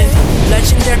best linen.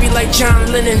 Legendary like John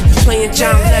Lennon, playing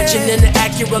John Legend in the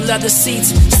Acura leather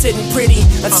seats, sitting pretty.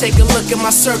 I take a look at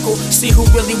my circle, see who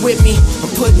really with me.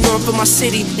 I'm putting on for my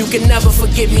city, you can never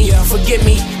forget me. Forget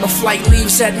me, my flight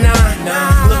leaves at 9.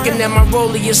 Looking at my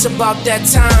rollie, it's about that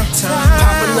time.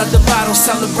 Pop another bottle,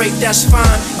 celebrate, that's fine.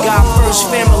 God first,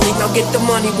 family. Now get the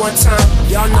money one time,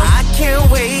 y'all know. I can't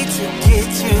wait to get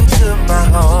you to my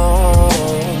home.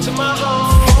 It's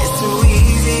too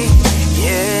easy,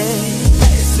 yeah.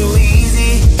 It's too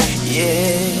easy,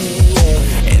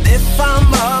 yeah. And if I'm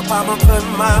up, I'ma put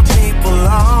my people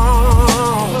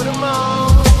on.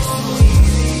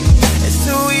 It's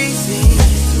too easy.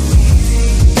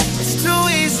 It's too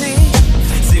easy.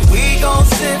 See, we gon'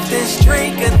 sip this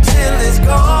drink until it's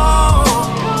gone.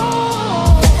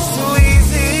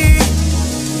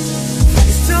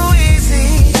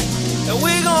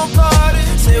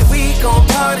 We gon'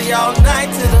 party all night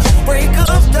till the break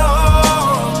of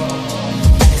dawn.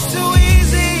 It's too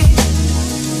easy.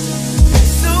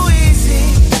 It's too easy.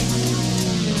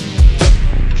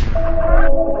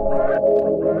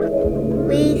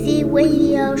 Weezy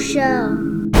Radio Show.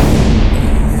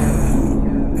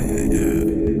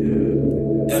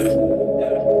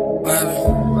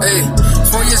 Hey,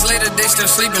 4 years later, they still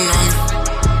sleeping on me.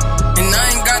 And I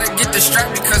ain't gotta get the strap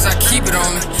because I keep it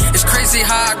on me. It's crazy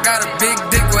how I got a big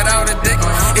dick without a dick.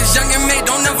 It's young and made,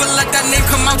 don't ever let that name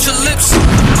come out your lips.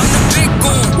 I'm the big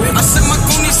goon. I send my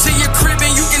goonies to your crib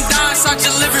and you can die inside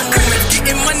your living room. If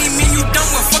getting money mean you done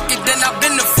with fuck it, then I've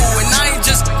been the fool. And I ain't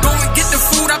just go and get the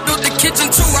food, I built the kitchen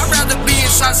too. I'd rather be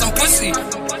inside some pussy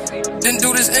than do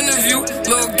this interview.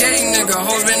 Little gay nigga,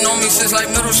 hold hoes been on me since like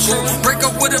middle school. Break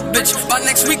up with a bitch, by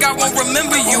next week I won't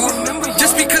remember you.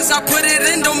 Just because I put it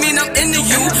in don't mean I'm into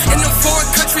you. In the foreign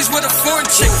countries with a foreign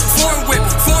chick, foreign whip,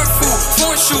 foreign food,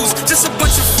 foreign shoes, just a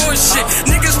bunch of foreign shit.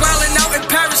 Niggas wildin' out in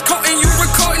Paris, quoting you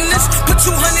recording this. Put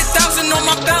 200,000 on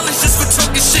my balance just for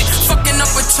talking shit. Fucking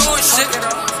up a tour shit.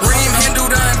 Reem handle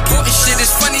the important shit.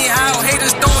 It's funny how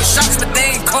haters throwing shots but they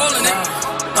ain't calling it.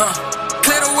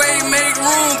 Clear the way, make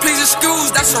room, please excuse.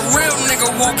 That's a real nigga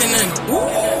walking in.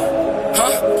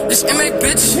 It's MA,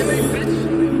 bitch.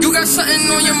 You got something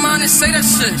on your mind and say that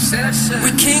shit. We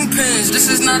kingpins, this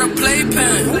is not a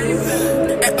playpen.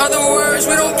 In other words,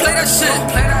 we don't play that shit.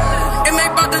 MA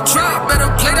about to drop, better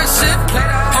play that shit.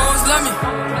 Hoes love me,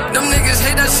 them niggas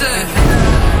hate that shit.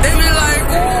 They be like,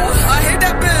 ooh, I hate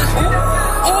that bitch.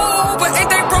 Ooh, but ain't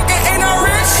they broken, ain't I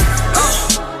rich?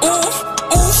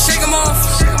 Ooh, shake them off.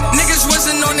 Niggas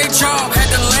wasn't on their job, had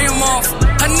to lay them off.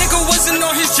 A nigga wasn't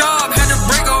on his job, had to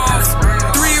break off.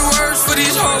 3 words for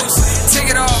these hoes, take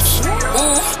it off.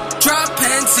 Ooh, drop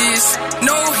panties,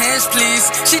 no hands please.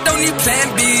 She don't need plan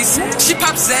B's, she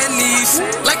pops Xannies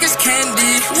like it's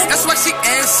candy. That's why she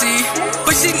antsy,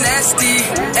 but she nasty.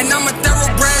 And I'm a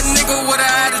thoroughbred nigga with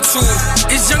an attitude.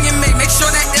 It's young and make sure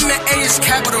that M&A is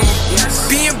capital.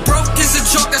 Being broke is a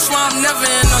joke, that's why I'm never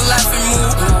in a laughing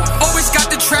mood. Always got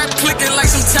the trap clicking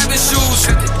like some tapping shoes.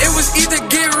 It was either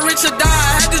get rich or die,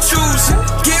 I had to choose.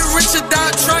 Get rich or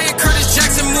die, trying Curtis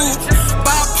Jackson move.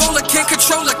 Bipolar, can't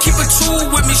control her, keep a tool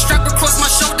with me strapped across my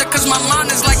shoulder, cause my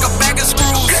mind is like a bag of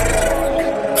screws.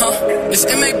 It's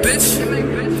MA, bitch.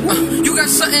 You got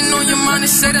something on your mind and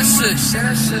say that shit.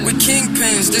 We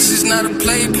kingpins, this is not a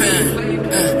playpen.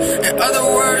 In other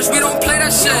words, we don't play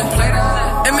that shit.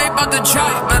 MA about to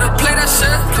drop, better play that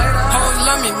shit. Hoes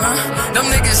love me, man. Them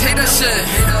niggas hate that shit.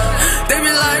 They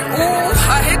be like, ooh,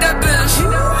 I hate that bitch.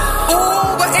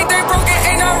 Ooh, but ain't they broken,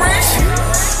 ain't I rich?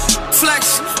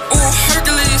 Flex, ooh,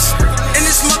 Hercules. In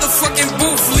this motherfucking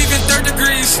booth, leaving 3rd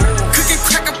degrees. Cooking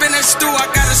crack up in that stew, I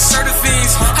got a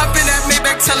certifies. Hop in that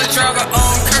Maybach, tell a driver,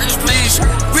 curtains please.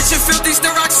 Rich and filthy,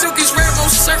 still rock silkies, red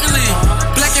most certainly.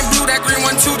 Black and blue, that green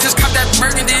one too, just cop that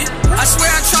burgundy. I swear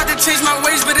I tried to change my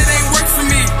ways, but it ain't work for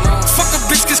me. Fuck a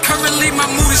bitch, cause currently my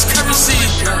mood is currency.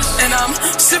 And I'm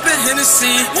sipping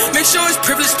Hennessy, make sure it's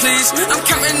privilege please. I'm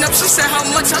counting up, she said how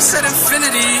much, I said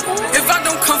infinity. If I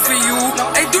don't come for you,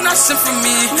 hey, do not send for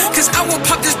me, cause I will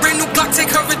pop this brand new block, take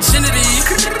her virginity.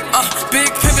 Big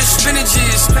pimpin'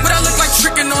 spinaches, but I look like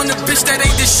tricking on the bitch that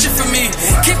ain't this shit for me.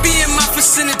 Can't be in my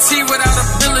vicinity without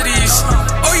abilities.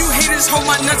 Oh, you haters hold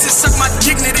my nuts and suck my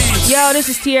dignity. Yo, this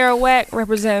is Tierra Whack,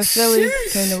 representing Philly.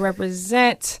 Came to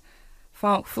represent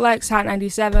Funk Flex, Hot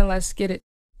 97. Let's get it.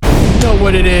 You know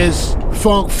what it is.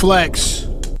 Funk Flex.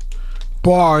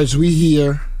 Bars, we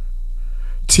here.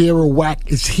 Tierra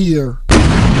Whack is here.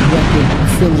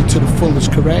 Repping Philly to the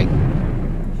fullest, correct?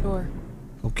 Sure.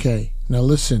 Okay. Now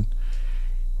listen.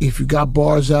 If you got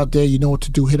bars out there, you know what to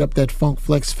do. Hit up that Funk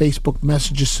Flex Facebook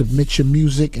Messenger, submit your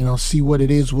music, and I'll see what it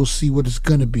is. We'll see what it's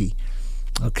gonna be.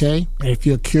 Okay? And if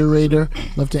you're a curator,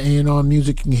 love to A&R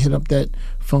music, you can hit up that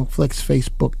Funk Flex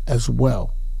Facebook as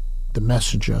well. The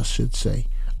Messenger, I should say.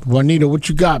 Juanita, what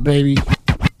you got, baby?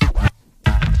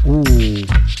 Ooh.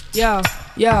 Yo,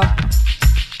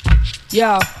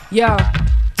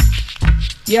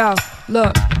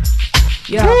 look.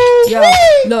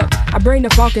 Look, I bring the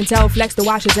funk and tell Flex to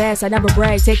wash his ass. I never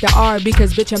brag, take the R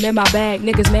because bitch I'm in my bag.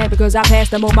 Niggas mad because I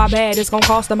passed them on my bad. It's gon'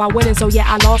 cost them my winning, so yeah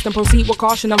I lost them. Proceed with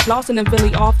caution, I'm flossing in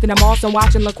Philly often. I'm awesome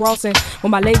watching lacrosse, and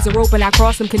when my legs are open I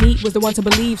cross them. Can eat was the one to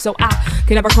believe, so I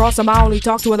can never cross them. I only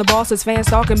talk to other bosses, fans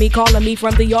stalking me, calling me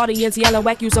from the audience, yelling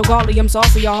whack you so gaudy, I'm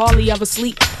saucy, or hardly ever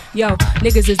sleep. Yo,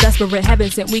 niggas is desperate,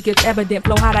 heaven sent, weak, it's evident.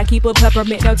 Flow hot, I keep a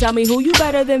peppermint. Now tell me who you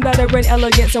better than veteran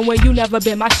elegance, and where you never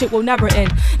been, my shit will never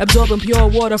end. Absorbing pure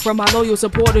water from my loyal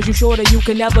supporters. You sure that you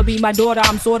can never be my daughter?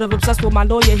 I'm sort of obsessed with my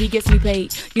lawyer, he gets me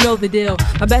paid. You know the deal.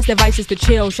 My best advice is to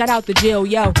chill. Shout out to Jill.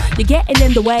 Yo, you're getting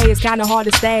in the way. It's kinda hard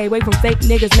to stay away from fake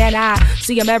niggas, man. I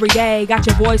see him every day. Got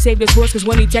your boy saved his horse, cause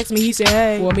when he texts me, he said,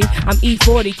 hey, for me, I'm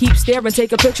E40. Keep staring,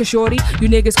 take a picture, shorty. You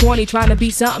niggas corny, trying to be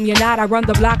something you're not. I run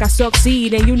the block, I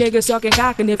succeed, and you niggas sucking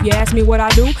cock. And if you ask me what I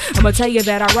do, I'ma tell you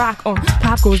that I rock.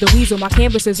 Pop goes the weasel. My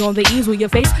canvas is on the easel. Your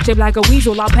face shaped like a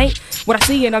weasel. I'll paint what I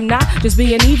see and I'm not just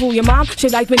being evil. Your mom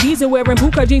shaped like Vin Diesel, wearing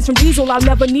Puka jeans from Diesel. I'll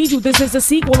never need you. This is a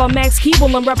sequel. I'm Max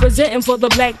Keeble. I'm representing for the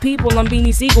black people. I'm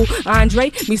Beanie Siegel.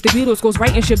 Andre meets the Beatles. Goes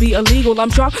writing should be illegal. I'm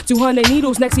sharp. 200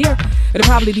 needles next year. It'll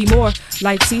probably be more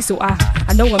like Cecil.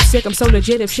 I know I'm sick. I'm so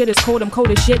legit. If shit is cold, I'm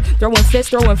cold as shit. Throwing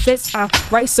fists. I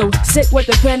write so sick with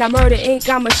the pen. I murder ink.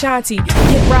 I'm Ashanti.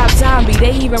 Get Rob Zombie,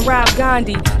 they even Rob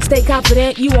Gandhi. Stay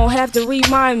confident, you won't have to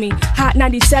remind me. Hot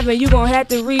 97, you gon' have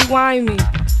to rewind me.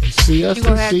 See us, you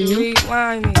gon' have to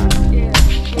rewind me.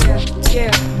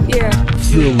 Yeah.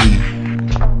 Philly.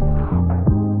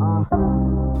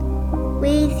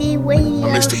 Weezy Radio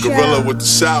I mixed the Show. gorilla with the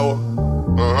sour.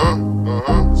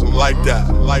 Some like that.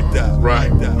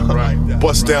 Right.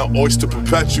 Bust down oyster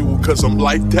perpetual, cause I'm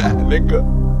like that, nigga.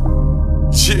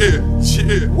 Yeah.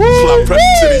 Fly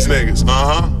pressure to these niggas.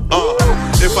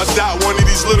 If I die, one of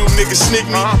these little niggas sneak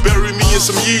me, bury me in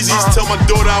some Yeezys. Tell my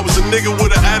daughter I was a nigga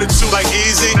with an attitude like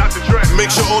Easy. Make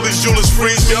sure all these jewelers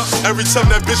freeze me. Every time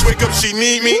that bitch wake up, she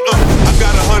need me. I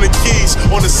got 100 keys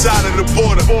on the side of the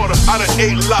border. I done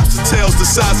ate lobster tails the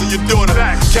size of your daughter.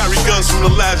 Carry guns from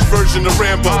the last version of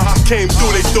Rambo. Came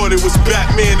through, they thought it was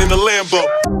Batman in a Lambo.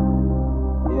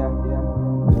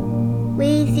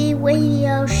 Weezy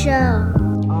Radio Show.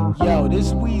 Yo, this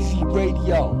Weezy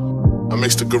Radio. I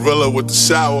mixed the gorilla with the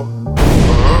sour.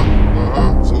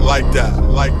 Some like that.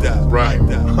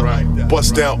 Right.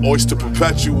 Bust down oyster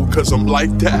perpetual, cause I'm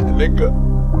like that, nigga.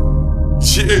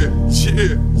 Yeah.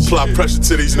 Apply pressure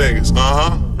to these niggas.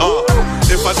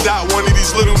 If I die, one of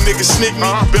these little niggas sneak me,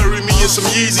 bury me in some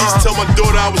Yeezys. Tell my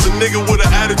daughter I was a nigga with an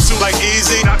attitude like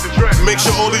Easy. Make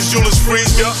sure all these jewelers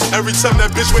freeze me. Every time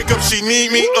that bitch wake up, she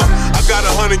need me. I got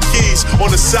 100 keys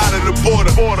on the side of the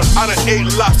border. I done ate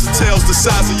lobster tails the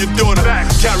size of your daughter.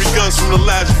 Carry guns from the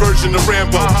last version of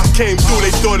Rambo. Came through,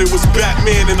 they thought it was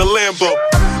Batman in a Lambo.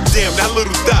 Damn, that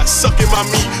little dot sucking my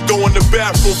meat. Go in the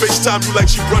bathroom, FaceTime you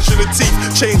like she brushing her teeth.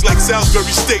 Change like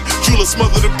Salisbury steak, jeweler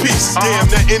smother the piece.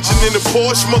 Damn, that engine in the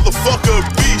Porsche, motherfucker a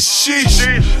beast. Sheesh.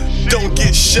 Don't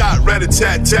get shot,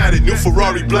 rat-a-tat-tatted. New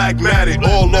Ferrari black matted,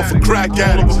 all off of crack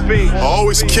addicts. I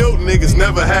always killed niggas,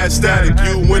 never had static.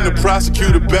 You and the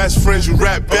prosecutor, best friends, you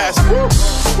rap bastard.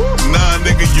 Nah,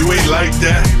 nigga, you ain't like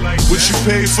that. What you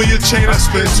paid for your chain, I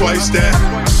spent twice that.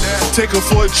 Take her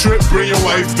for a trip, bring your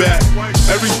wife back.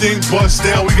 Everything bust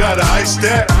down, we gotta ice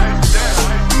that.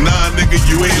 Nah, nigga,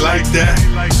 you ain't like that.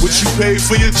 What you paid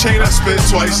for your chain, I spent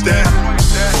twice that.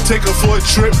 Take her for a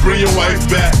trip, bring your wife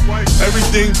back.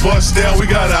 Everything bust down, we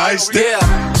gotta ice that.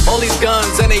 Yeah, all these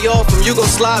guns and they all from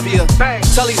Yugoslavia.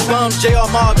 Tell these bums J.R.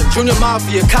 Marvin, Junior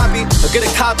Mafia, copy or get a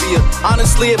copy of.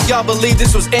 Honestly, if y'all believe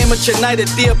this was amateur night at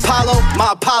the Apollo,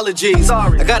 my apologies.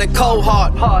 I got a cold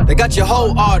heart, they got your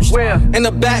whole arch. In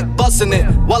the back, busting it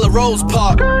while the roads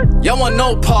park. Y'all want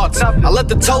no parts, I let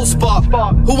the toe spark.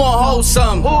 Who want hold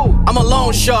some? I'm a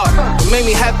loan shark. It made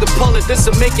me have to pull it,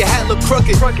 this'll make your hat look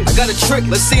crooked. I got a trick,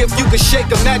 let's see if you can shake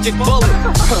a magic bullet.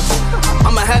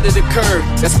 I'm ahead of the curve,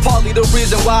 that's partly the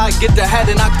reason why I get the hat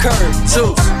and I curve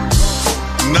too.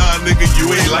 Nah, nigga, you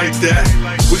ain't like that.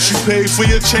 What you paid for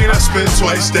your chain, I spent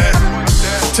twice that.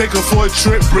 Take her for a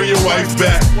trip, bring your wife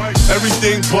back.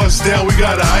 Everything bust down, we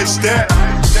gotta ice that.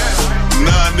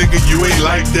 Nah, nigga, you ain't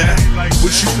like that.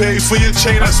 What you paid for your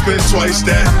chain, I spent twice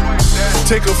that.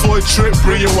 Take her for a trip,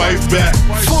 bring your wife back.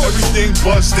 Everything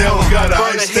bust down, we gotta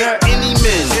ice that. Any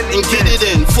men and get it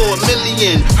in for $1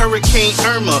 million. Hurricane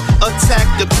Irma, attack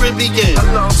the Caribbean.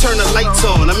 Turn the lights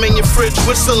on, I'm in your fridge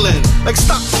whistling. Like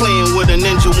stop playing with a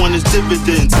ninja when it's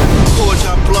dividends. Called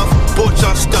y'all bluff, bought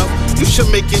y'all stuff. You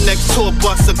should make your next tour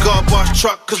bus a garbage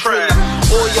truck. Cause really,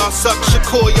 all y'all suck, should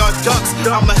call y'all ducks.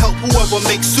 I'ma help whoever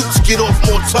makes suits get off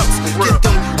more tucks. Get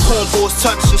them cornballs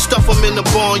touched and stuff them in the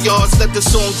barnyards. Let the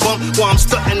song bump while I'm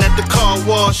stunting at the car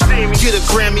wash. Get a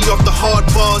Grammy off the hard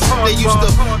bars. They used to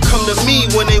come to me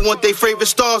when they want their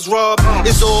favorite stars, Rob.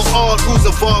 It's all odd who's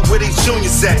involved, where these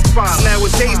juniors at.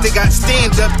 Nowadays they got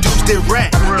stand-up dudes that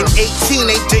rap. In 18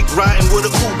 they dick riding with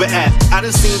a Uber app. I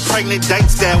done seen pregnant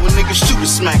dykes down when niggas shooting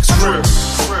smacks.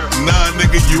 Nah,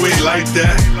 nigga, you ain't like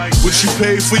that. What you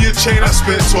paid for your chain, I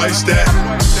spent twice that.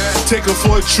 Take her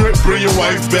for a trip, bring your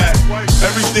wife back.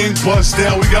 Everything bust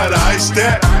down, we gotta ice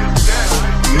that.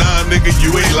 Nah, nigga,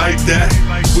 you ain't like that.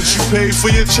 What you paid for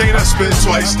your chain, I spent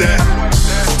twice that.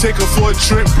 Take her for a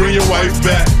trip, bring your wife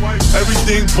back.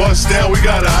 Everything bust down, we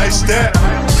gotta ice that.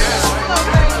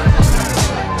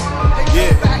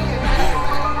 Yeah.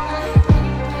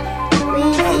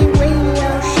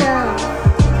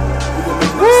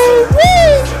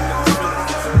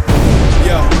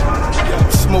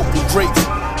 Smoking grapes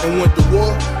and went to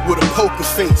war with a poker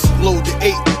face. Load the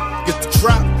 8, get the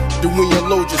drop, then when you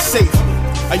load your safe.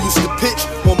 I used to pitch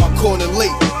on my corner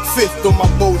late, 5th on my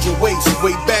Bojan waist.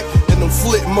 Way back in them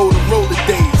flip Motorola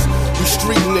days. We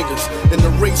street niggas in the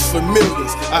race for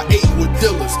millions. I ate with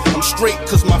dealers, I'm straight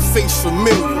cause my face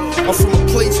familiar. I'm from a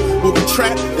place where we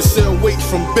trap and sell weight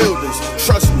from buildings.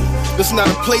 Trust me, this not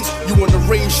a place you wanna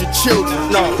raise your children.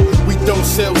 Nah, we don't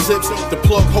sell zips, the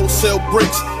plug wholesale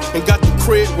bricks. and got the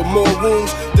crib with more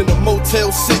rooms than the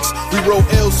Motel 6. We roll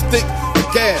L's thick with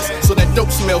gas, so that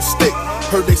dope smell stick.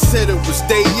 Heard they said it was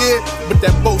day year, but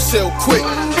that boat sell quick.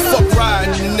 Fuck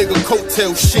riding the nigga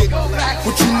coattail shit.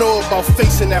 What you know about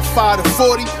facing that 5 to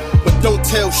 40? But don't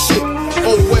tell shit.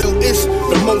 Oh well, it's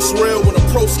the most real when a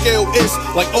pro scale is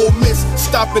like Ole Miss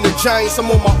stopping the Giants. I'm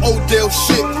on my Odell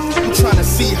shit. I'm trying to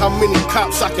see how many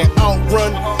cops I can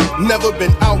outrun. Never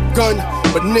been outgunned,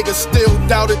 but niggas still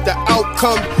doubted the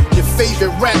outcome. Your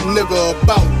favorite rap nigga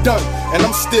about done, and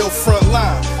I'm still front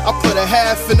line. I put a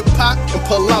half in the pot and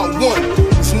pull out one.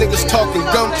 These niggas talking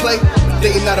gunplay, but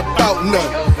they not about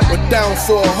none. We're down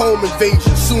for a home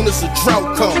invasion soon as the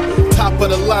drought come. Top of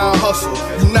the line hustle,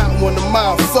 you not one of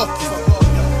mine, fuck you.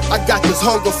 I got this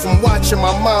hunger from watching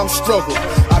my mom struggle.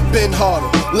 I've been harder,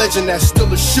 legend that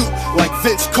still a shoot like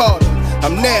Vince Carter.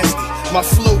 I'm nasty, my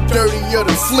flow dirtier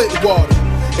than Flint water.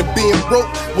 And being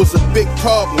broke was a big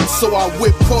problem, so I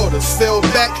whipped quarters. Fell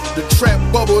back, the trap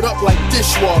bubbled up like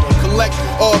dishwater. Collect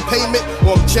all payment,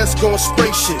 or I'm just gon'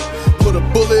 spray shit. Put a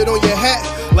bullet on your hat,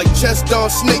 like just on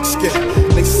snakeskin.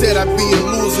 They said I'd be a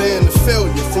loser and a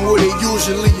failure, from where they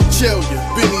usually jail you.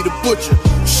 Benny the Butcher,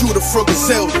 shooter for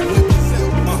Griselda, nigga.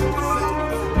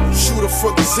 Shooter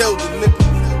for Griselda, nigga.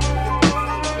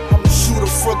 I'm a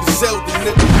shooter for Griselda,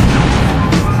 nigga.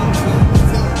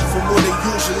 From where they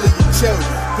usually jail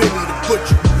you. Benny the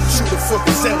Butcher, shooter for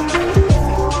Griselda.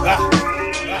 Yeah.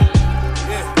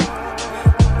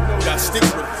 We got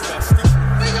sticks with us. You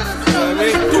know what I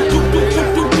mean?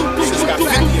 Just got 50.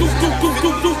 We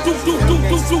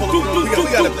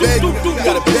gotta beg you. We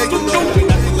gotta beg you, little homie,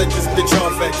 not to let this bitch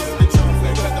off at you.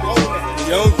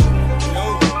 Yo.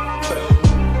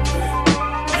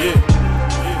 Yeah.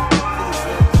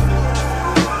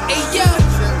 Hey yo.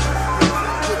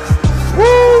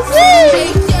 Woo!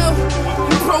 Hey yo.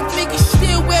 Broke niggas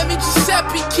still wear me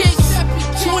Giuseppe kicks.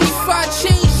 25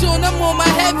 chains on, I'm on my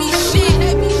heavy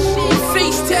shit.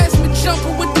 Face test me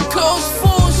jumping with the clothes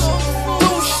force.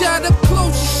 Don't shot up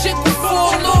close, shit will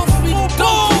fall off. We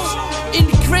don't in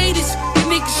the greatest, you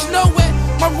niggas know it.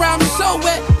 My rhyme's so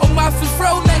wet, on my fifth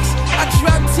Rolex. I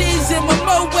drop tears in my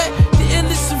Moet. The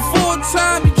illest of all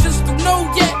time, you just don't know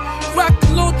yet. Rock the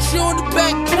launch on the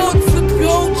backboard, flip your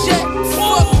old jet.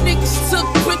 Fuck niggas took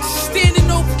pictures standing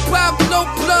over Pablo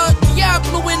blood.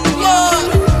 Diablo in the mud.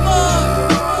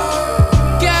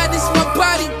 God is my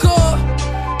bodyguard.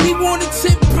 He wanted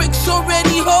 10 bricks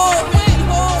already hard.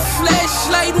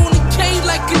 Flashlight on the K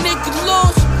like a nigga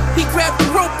lost. He grabbed the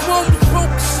rope on the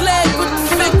broke sled with the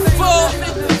fake fall.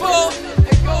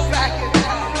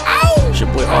 It's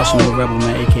your boy Arsenal Rebel,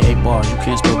 man, aka Bars. You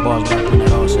can't spell bars without putting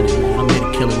that arse in it, man. I'm here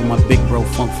to kill it with my big bro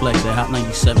Funk Flex at Hot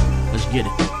 97. Let's get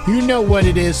it. You know what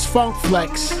it is, Funk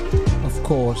Flex, of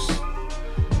course.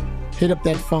 Hit up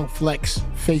that Funk Flex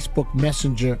Facebook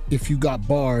Messenger if you got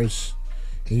bars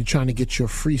and you're trying to get your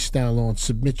freestyle on.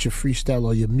 Submit your freestyle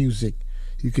or your music.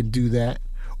 You can do that.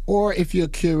 Or if you're a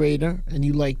curator and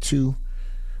you like to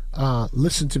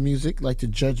listen to music, like to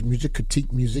judge music,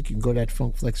 critique music, you can go to that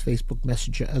Funk Flex Facebook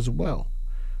Messenger as well.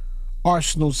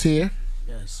 Arsenal's here.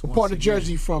 Yes. What part of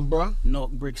Jersey from, bro?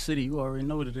 North Brick City. You already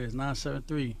know what it is.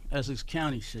 973, Essex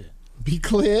County shit. Be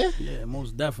clear? Yeah,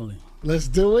 most definitely. Let's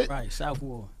do it. Right,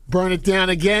 Southward. Burn it down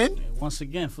again. Yeah, once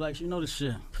again, Flex, you know the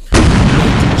shit.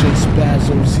 DJ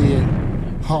Spazzo's here.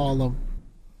 Harlem.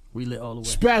 We lit all the way.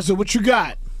 Spazzo, what you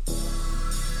got?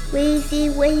 Weezy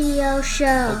Radio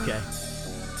Show. Okay.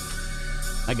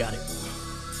 I got it.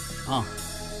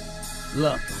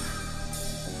 Look.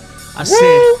 I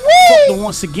said, fuck the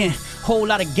once again. Whole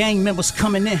lot of gang members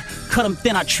coming in. Cut him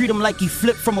thin, I treat him like he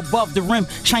flipped from above the rim.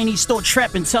 Chinese store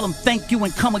trap and tell him thank you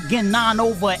and come again. 9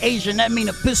 over Asian, that mean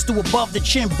a pistol above the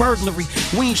chin. Burglary,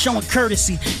 we ain't showing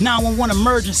courtesy. 911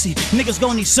 emergency, niggas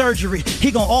gon' need surgery.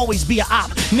 He gon' always be a op.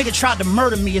 Nigga tried to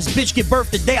murder me, his bitch get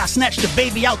birthed the day I snatched the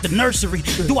baby out the nursery.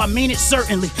 Do I mean it?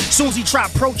 Certainly. Soon as he try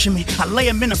approaching me, I lay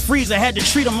him in the freezer, had to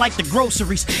treat him like the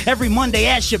groceries. Every Monday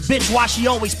ask your bitch why she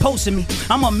always posting me.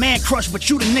 I'm a man crush, but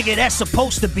you the nigga that's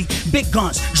supposed to be. Big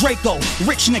guns, Draco,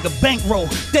 rich nigga, bankroll.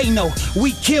 They know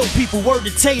we kill people, word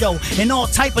to Tato. In all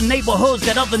type of neighborhoods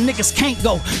that other niggas can't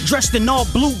go. Dressed in all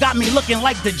blue, got me looking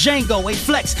like the Django. Hey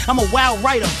Flex, I'm a wild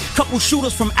writer. Couple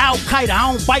shooters from Al Qaeda.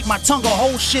 I don't bite my tongue or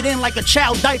hold shit in like a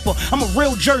child diaper. I'm a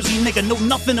real Jersey nigga, know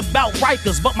nothing about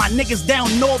Rikers. But my niggas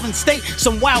down northern state,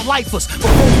 some wild lifers.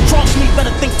 Before you cross me,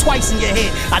 better think twice in your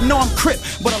head. I know I'm Crip,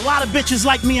 but a lot of bitches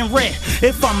like me in red.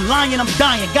 If I'm lying, I'm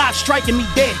dying. God striking me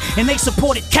dead. And they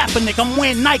supported Kaepernick. Kaepernick, I'm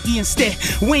wearing Nike instead.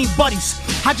 We ain't buddies,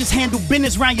 I just handle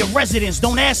business around your residence.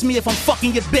 Don't ask me if I'm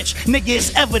fucking your bitch, nigga,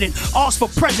 it's evident. Ours for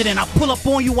president, I pull up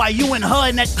on you while you and her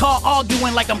in that car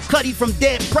arguing like I'm Cuddy from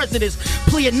Dead Presidents.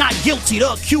 Plead not guilty,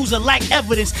 the accuser lack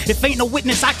evidence. If ain't no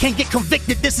witness, I can't get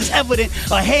convicted, this is evident.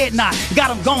 A head nod,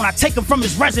 got him gone, I take him from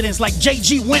his residence like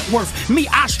J.G. Wentworth. Me,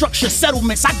 I structure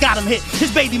settlements, I got him hit.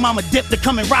 His baby mama dipped to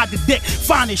come and ride the dick.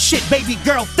 Fine as shit, baby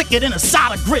girl thicker than a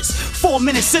side of grits. 4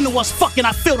 minutes into us fucking,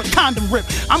 I feel the condom rip.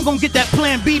 I'm gonna get that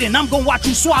plan beat and I'm gonna watch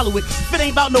you swallow it. If it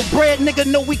ain't about no bread, nigga,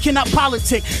 no, we cannot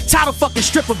politic. Tired of fucking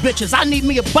stripper bitches, I need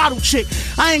me a bottle chick.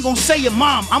 I ain't gonna say your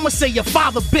mom, I'ma say your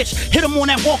father, bitch. Hit him on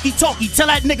that walkie-talkie, tell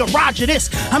that nigga Roger this.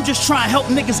 I'm just trying to help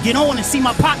niggas get on and see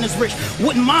my partners rich.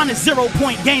 Wouldn't mind a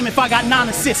 0-point game if I got 9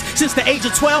 assists. Since the age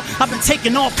of 12, I've been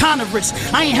taking all kind of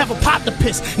risks. I ain't have a pot to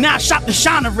piss, now I shot the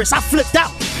shiner wrist. I flipped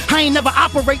out, I ain't never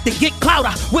operate to get clout.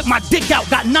 I whip my dick out,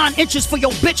 got 9 inches for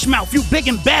your bitch mouth. You big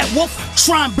and bad wolf,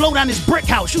 try and blow down his brick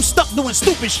house. You stuck doing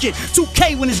stupid shit,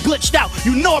 2K when it's glitched out.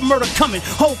 You know a murder coming,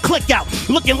 whole click out.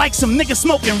 Looking like some niggas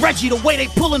smoking Reggie, the way they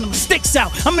pulling them sticks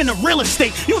out. I'm in the real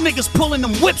estate, you niggas pulling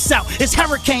them whips out. It's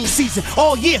hurricane season,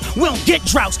 all year we don't get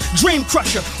droughts. Dream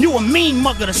crusher, you a mean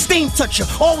mugger, the steam toucher.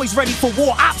 Always ready for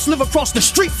war, ops live across the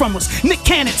street from us. Nick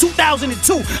Cannon,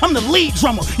 2002, I'm the lead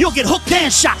drummer. You'll get hooked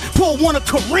and shot, pull one of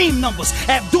Kareem numbers.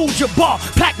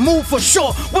 Abdul-Jabbar, pack move for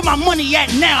sure. Where my money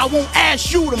at now, I won't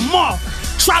ask you tomorrow.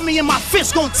 Try me in my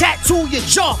fist, gon' tattoo your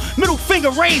jaw. Middle finger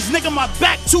raised, nigga, my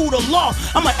back to the law.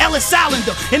 I'm a Ellis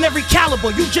Islander in every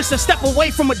caliber. You just a step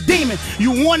away from a demon.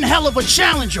 You one hell of a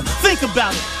challenger. Think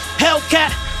about it.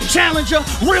 Hellcat, Challenger,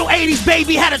 real 80s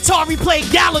baby, had Atari play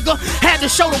Gallagher. Had to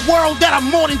show the world that I'm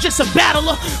more than just a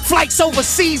battler. Flights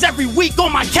overseas every week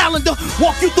on my calendar.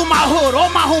 Walk you through my hood, all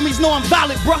my homies know I'm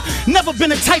valid, bruh. Never been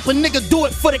the type of nigga do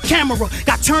it for the camera.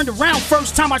 Got turned around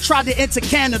first time I tried to enter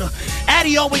Canada.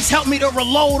 Addy always helped me to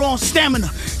reload on stamina.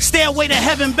 Stairway to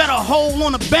heaven, better hole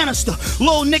on a banister.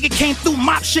 Little nigga came through,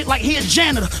 mop shit like he a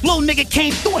janitor. Little nigga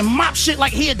came through and mop shit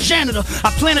like he a janitor.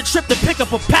 I plan a trip to pick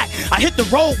up a pack. I hit the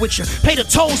road with you, pay the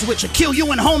tolls with you, kill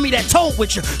you and homie that told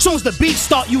with you. Soon as the beef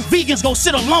start, you vegans go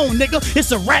sit alone, nigga.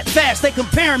 It's a rap fast, they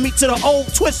comparing me to the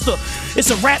old Twister.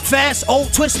 It's a rap fast,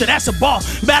 old Twister, that's a bar.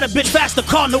 Bad a bitch, faster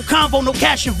car, no convo, no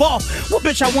cash involved. What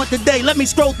bitch I want today? Let me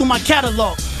scroll through my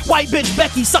catalog. White bitch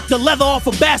Becky sucked the leather off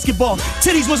of basketball.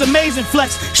 Titties was amazing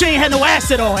flex, she ain't had no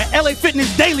ass at all. At LA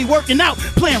Fitness daily working out,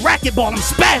 playing racquetball, I'm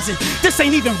spazzing. This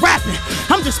ain't even rapping,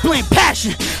 I'm just playing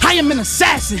passion. I am an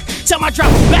assassin, tell my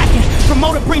driver backing.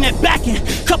 Promoter bring that back in,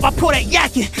 cup I pour that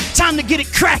yakking. Time to get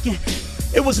it cracking.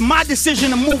 It was my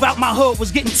decision to move out my hood,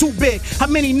 was getting too big. How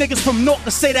many niggas from North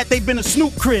to say that they been a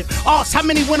Snoop crib? Ask how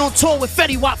many went on tour with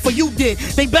Fetty Wap for you did?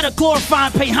 They better glorify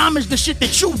and pay homage to shit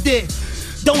that you did.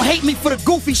 Don't hate me for the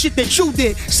goofy shit that you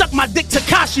did. Suck my dick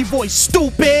Tekashi voice,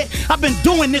 stupid. I've been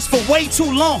doing this for way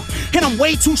too long, and I'm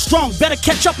way too strong. Better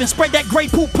catch up and spread that Grey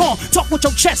Poupon. Talk with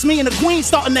your chest, me and the queen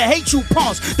starting to hate you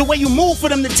pawns. The way you move for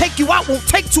them to take you out won't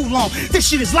take too long. This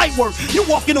shit is light work, you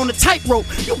walking on a tightrope.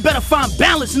 You better find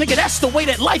balance, nigga, that's the way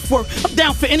that life work. I'm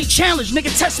down for any challenge,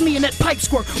 nigga, test me in that pipe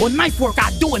squirt or knife work. I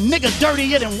do a nigga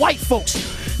dirtier than white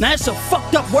folks. Now it's a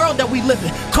fucked up world that we live in.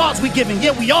 Cards we giving,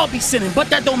 yeah, we all be sinning, but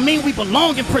that don't mean we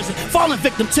belong in prison. Falling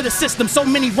victim to the system, so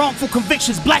many wrongful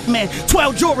convictions. Black man,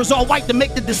 12 jurors all white to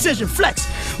make the decision. Flex,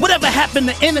 whatever happened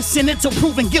to innocent until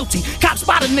proven guilty? Cop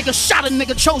spot a nigga, shot a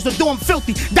nigga, chose to do him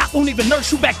filthy. Doc won't even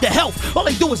nurse you back to health. All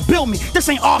they do is build me. This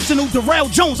ain't Arsenal, Darrell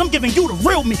Jones, I'm giving you the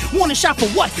real me. Warning shot for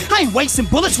what? I ain't wasting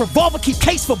bullets. Revolver, keep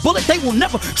case for bullet. They will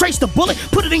never trace the bullet.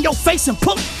 Put it in your face and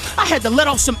pull it. I had to let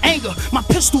off some anger. My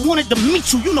pistol wanted to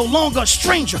meet you. You no longer a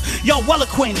stranger. Y'all well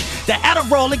acquainted. That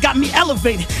Adderall, it got me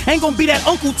elevated. Ain't gonna be that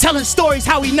uncle telling stories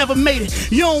how he never made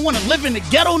it. You don't wanna live in the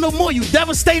ghetto no more, you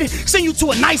devastated? Send you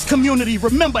to a nice community.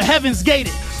 Remember, heaven's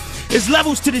gated. There's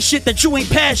levels to this shit that you ain't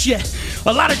passed yet.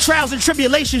 A lot of trials and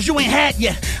tribulations you ain't had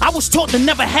yet. I was taught to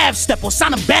never half step or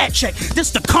sign a bad check. This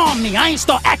to calm me, I ain't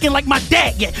start acting like my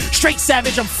dad yet. Straight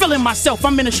savage, I'm feeling myself,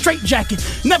 I'm in a straight jacket.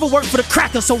 Never worked for the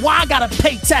cracker, so why I gotta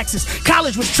pay taxes?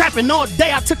 College was trapping all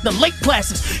day, I took the late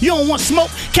classes. You don't want smoke?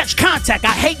 Catch contact,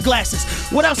 I hate glasses.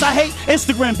 What else I hate?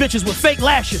 Instagram bitches with fake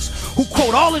lashes, who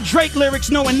quote all the Drake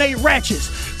lyrics knowing they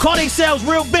ratchets. Call they selves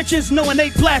real bitches knowing they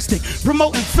plastic.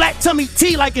 Promoting flat tummy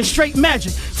tea like it's straight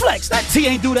magic. Flex, that tea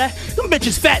ain't do that. Them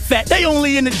bitches fat. They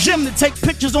only in the gym to take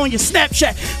pictures on your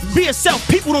Snapchat. Be yourself,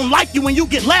 people don't like you when you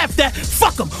get laughed at.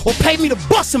 Fuck them, or pay me to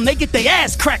bust them, they get their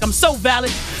ass cracked. I'm so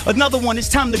valid. Another one, it's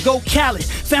time to go Khaled.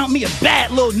 Found me a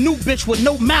bad little new bitch with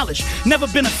no mileage. Never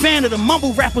been a fan of the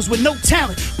mumble rappers with no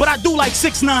talent, but I do like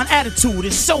 6ix9ine attitude.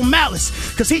 It's so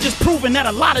malice, cause he just proving that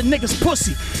a lot of niggas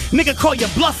pussy. Nigga call your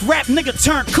bluff rap, nigga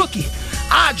turn cookie.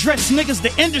 I address niggas,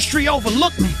 the industry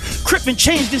overlooked me. Crippin'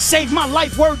 changed and saved my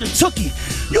life, word to Tookie.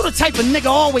 You the type of nigga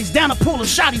always down to pull a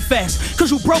shotty fast.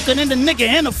 Cause you broken in the nigga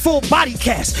in a full body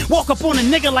cast. Walk up on a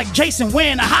nigga like Jason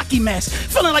wearing a hockey mask.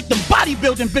 Feeling like the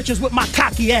bodybuilding bitches with my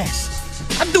cocky ass.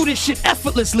 I do this shit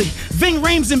effortlessly. Ving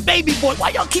Rhames and Baby Boy, why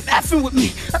y'all keep effing with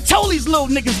me? I told these little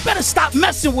niggas better stop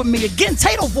messing with me. Again,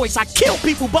 Tato voice, I kill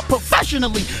people but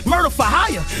professionally. Murder for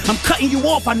hire. I'm cutting you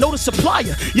off, I know the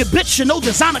supplier. Your bitch should know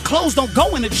designer clothes don't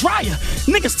go in the dryer.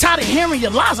 Niggas tired of hearing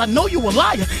your lies, I know you a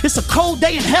liar. It's a cold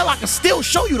day in hell, I can still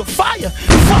show you the fire.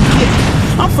 Fuck yeah.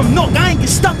 I'm from North, I ain't get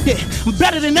stuck there. I'm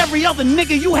better than every other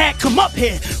nigga you had come up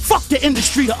here. Fuck the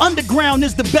industry, the underground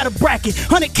is the better bracket.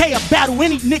 100K a battle,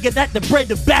 any nigga that the bread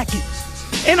to back it.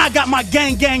 And I got my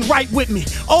gang right with me.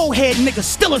 Old head nigga,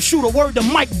 still a shooter, word to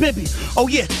Mike Bibby. Oh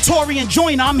yeah, Tory and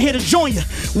Joyner, I'm here to join you.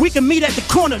 We can meet at the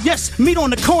corner, yes, meet on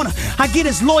the corner. I get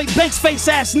his Lloyd Banks face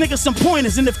ass nigga some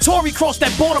pointers. And if Tory crossed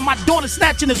that border, my daughter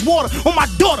snatching his water on my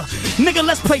daughter. Nigga,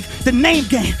 let's play the name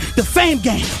game, the fame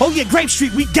game. Oh yeah, Grape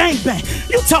Street, we gang bang.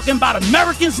 You talking about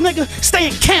Americans, nigga? Stay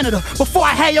in Canada before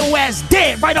I have your ass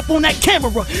dead right up on that camera.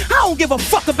 I don't give a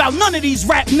fuck about none of these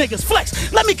rap niggas.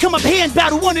 Flex, let me come up here and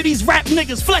battle one of these rap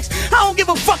niggas. Flex, I don't give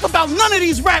a fuck about none of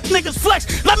these rap niggas.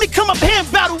 Flex, let me come up here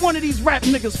and battle one of these rap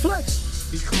niggas.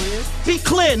 Flex, be clear. Be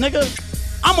clear, nigga.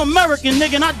 I'm American,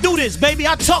 nigga, and I do this, baby.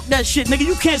 I talk that shit, nigga.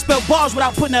 You can't spell bars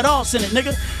without putting that arse in it,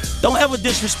 nigga. Don't ever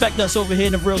disrespect us over here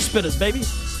in the Real Spitters, baby.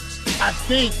 I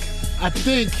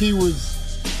think he was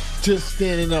just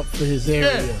standing up for his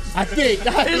area. Yeah. I think.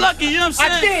 He's lucky, you know what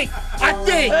I'm saying? I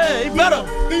think. Hey, he better.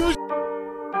 He was.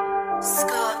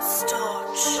 Scott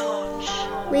Storch.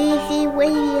 Weezy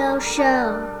Radio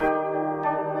Show.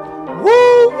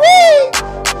 Woo-wee!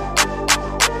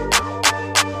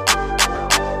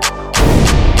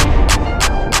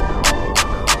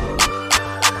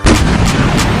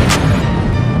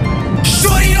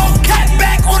 Shorty don't cat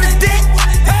back on the dick.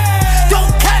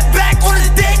 Don't cat back on the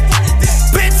dick.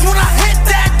 Bitch, when I hit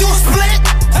that, do a split.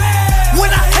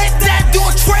 When I hit that, do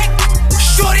a trick.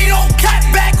 Shorty don't cat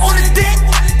back on the dick.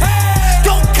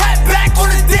 Don't cat back on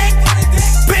the dick.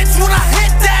 Bitch, when I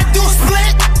hit that, do a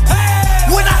split.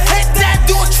 When I hit that,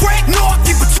 do a trick. No, I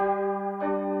keep it.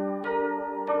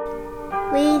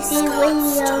 Weezy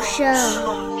Radio Show.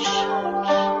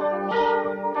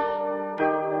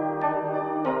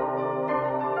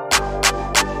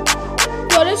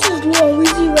 Yo, this is Lil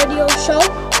Weezy Radio Show.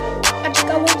 I just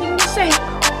got one thing to say.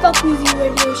 Fuck Weezy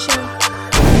Radio Show.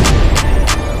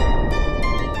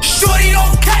 Shorty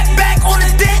don't cat back on the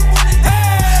dick.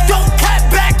 Don't cat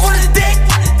back on the dick.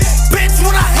 Bitch,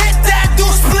 when I hit that, do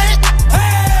a split.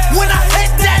 When I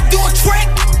hit that, do a trick.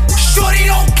 Shorty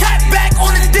don't cat back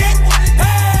on the dick.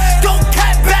 Don't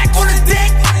cat back on the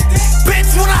dick.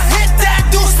 Bitch, when I hit that,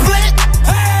 do a split.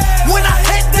 When I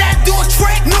hit that, do a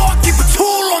trick. No, I keep a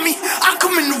tool on me. I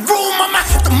come in the room, I might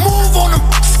have to move on them.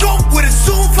 Scope with a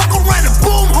zoom, fuck around and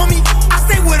boom, homie. I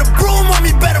stay with a broom on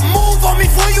me, better move on me.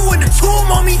 For you in the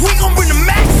tomb on me, we gon' bring the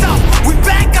max out. We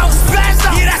back out, splash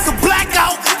out. Yeah, that's a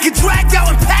blackout. Get dragged out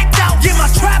and packed out. Get my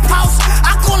trap house,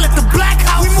 I call it the black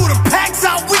house. We move the packs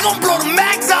out, we gon' blow the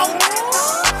mags out.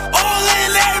 All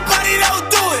in, everybody don't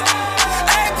do it.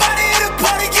 Everybody in the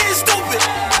party getting stupid.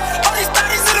 All these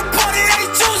thotties in the party, they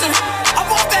ain't choosing. I'm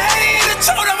off the Henny in the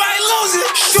tone, I might lose it.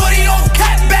 Shorty don't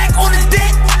cat back on the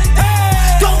dick.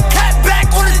 Don't cat back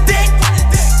on the dick.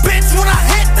 Bitch, when I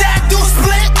hit that, do a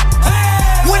split.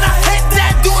 When I hit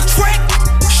that, do a trick.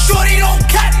 Shorty don't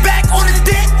cat back on the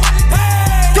dick.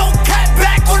 Don't cat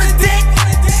back on the dick.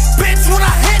 Bitch, when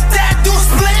I hit that, do a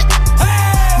split.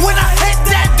 When I hit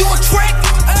that, do a trick.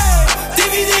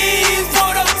 DVD,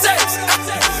 photo tapes.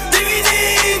 DVD,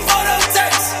 photo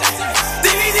tapes.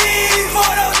 DVD,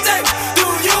 photo tapes. Do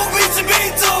you beat to me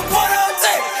to a photo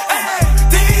tape?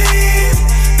 DVDs,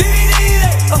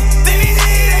 DVDs,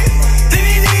 DVDs,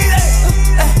 DVDs,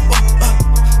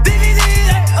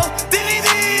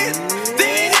 DVDs,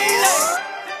 DVDs.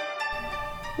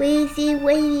 Weezy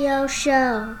Radio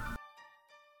Show.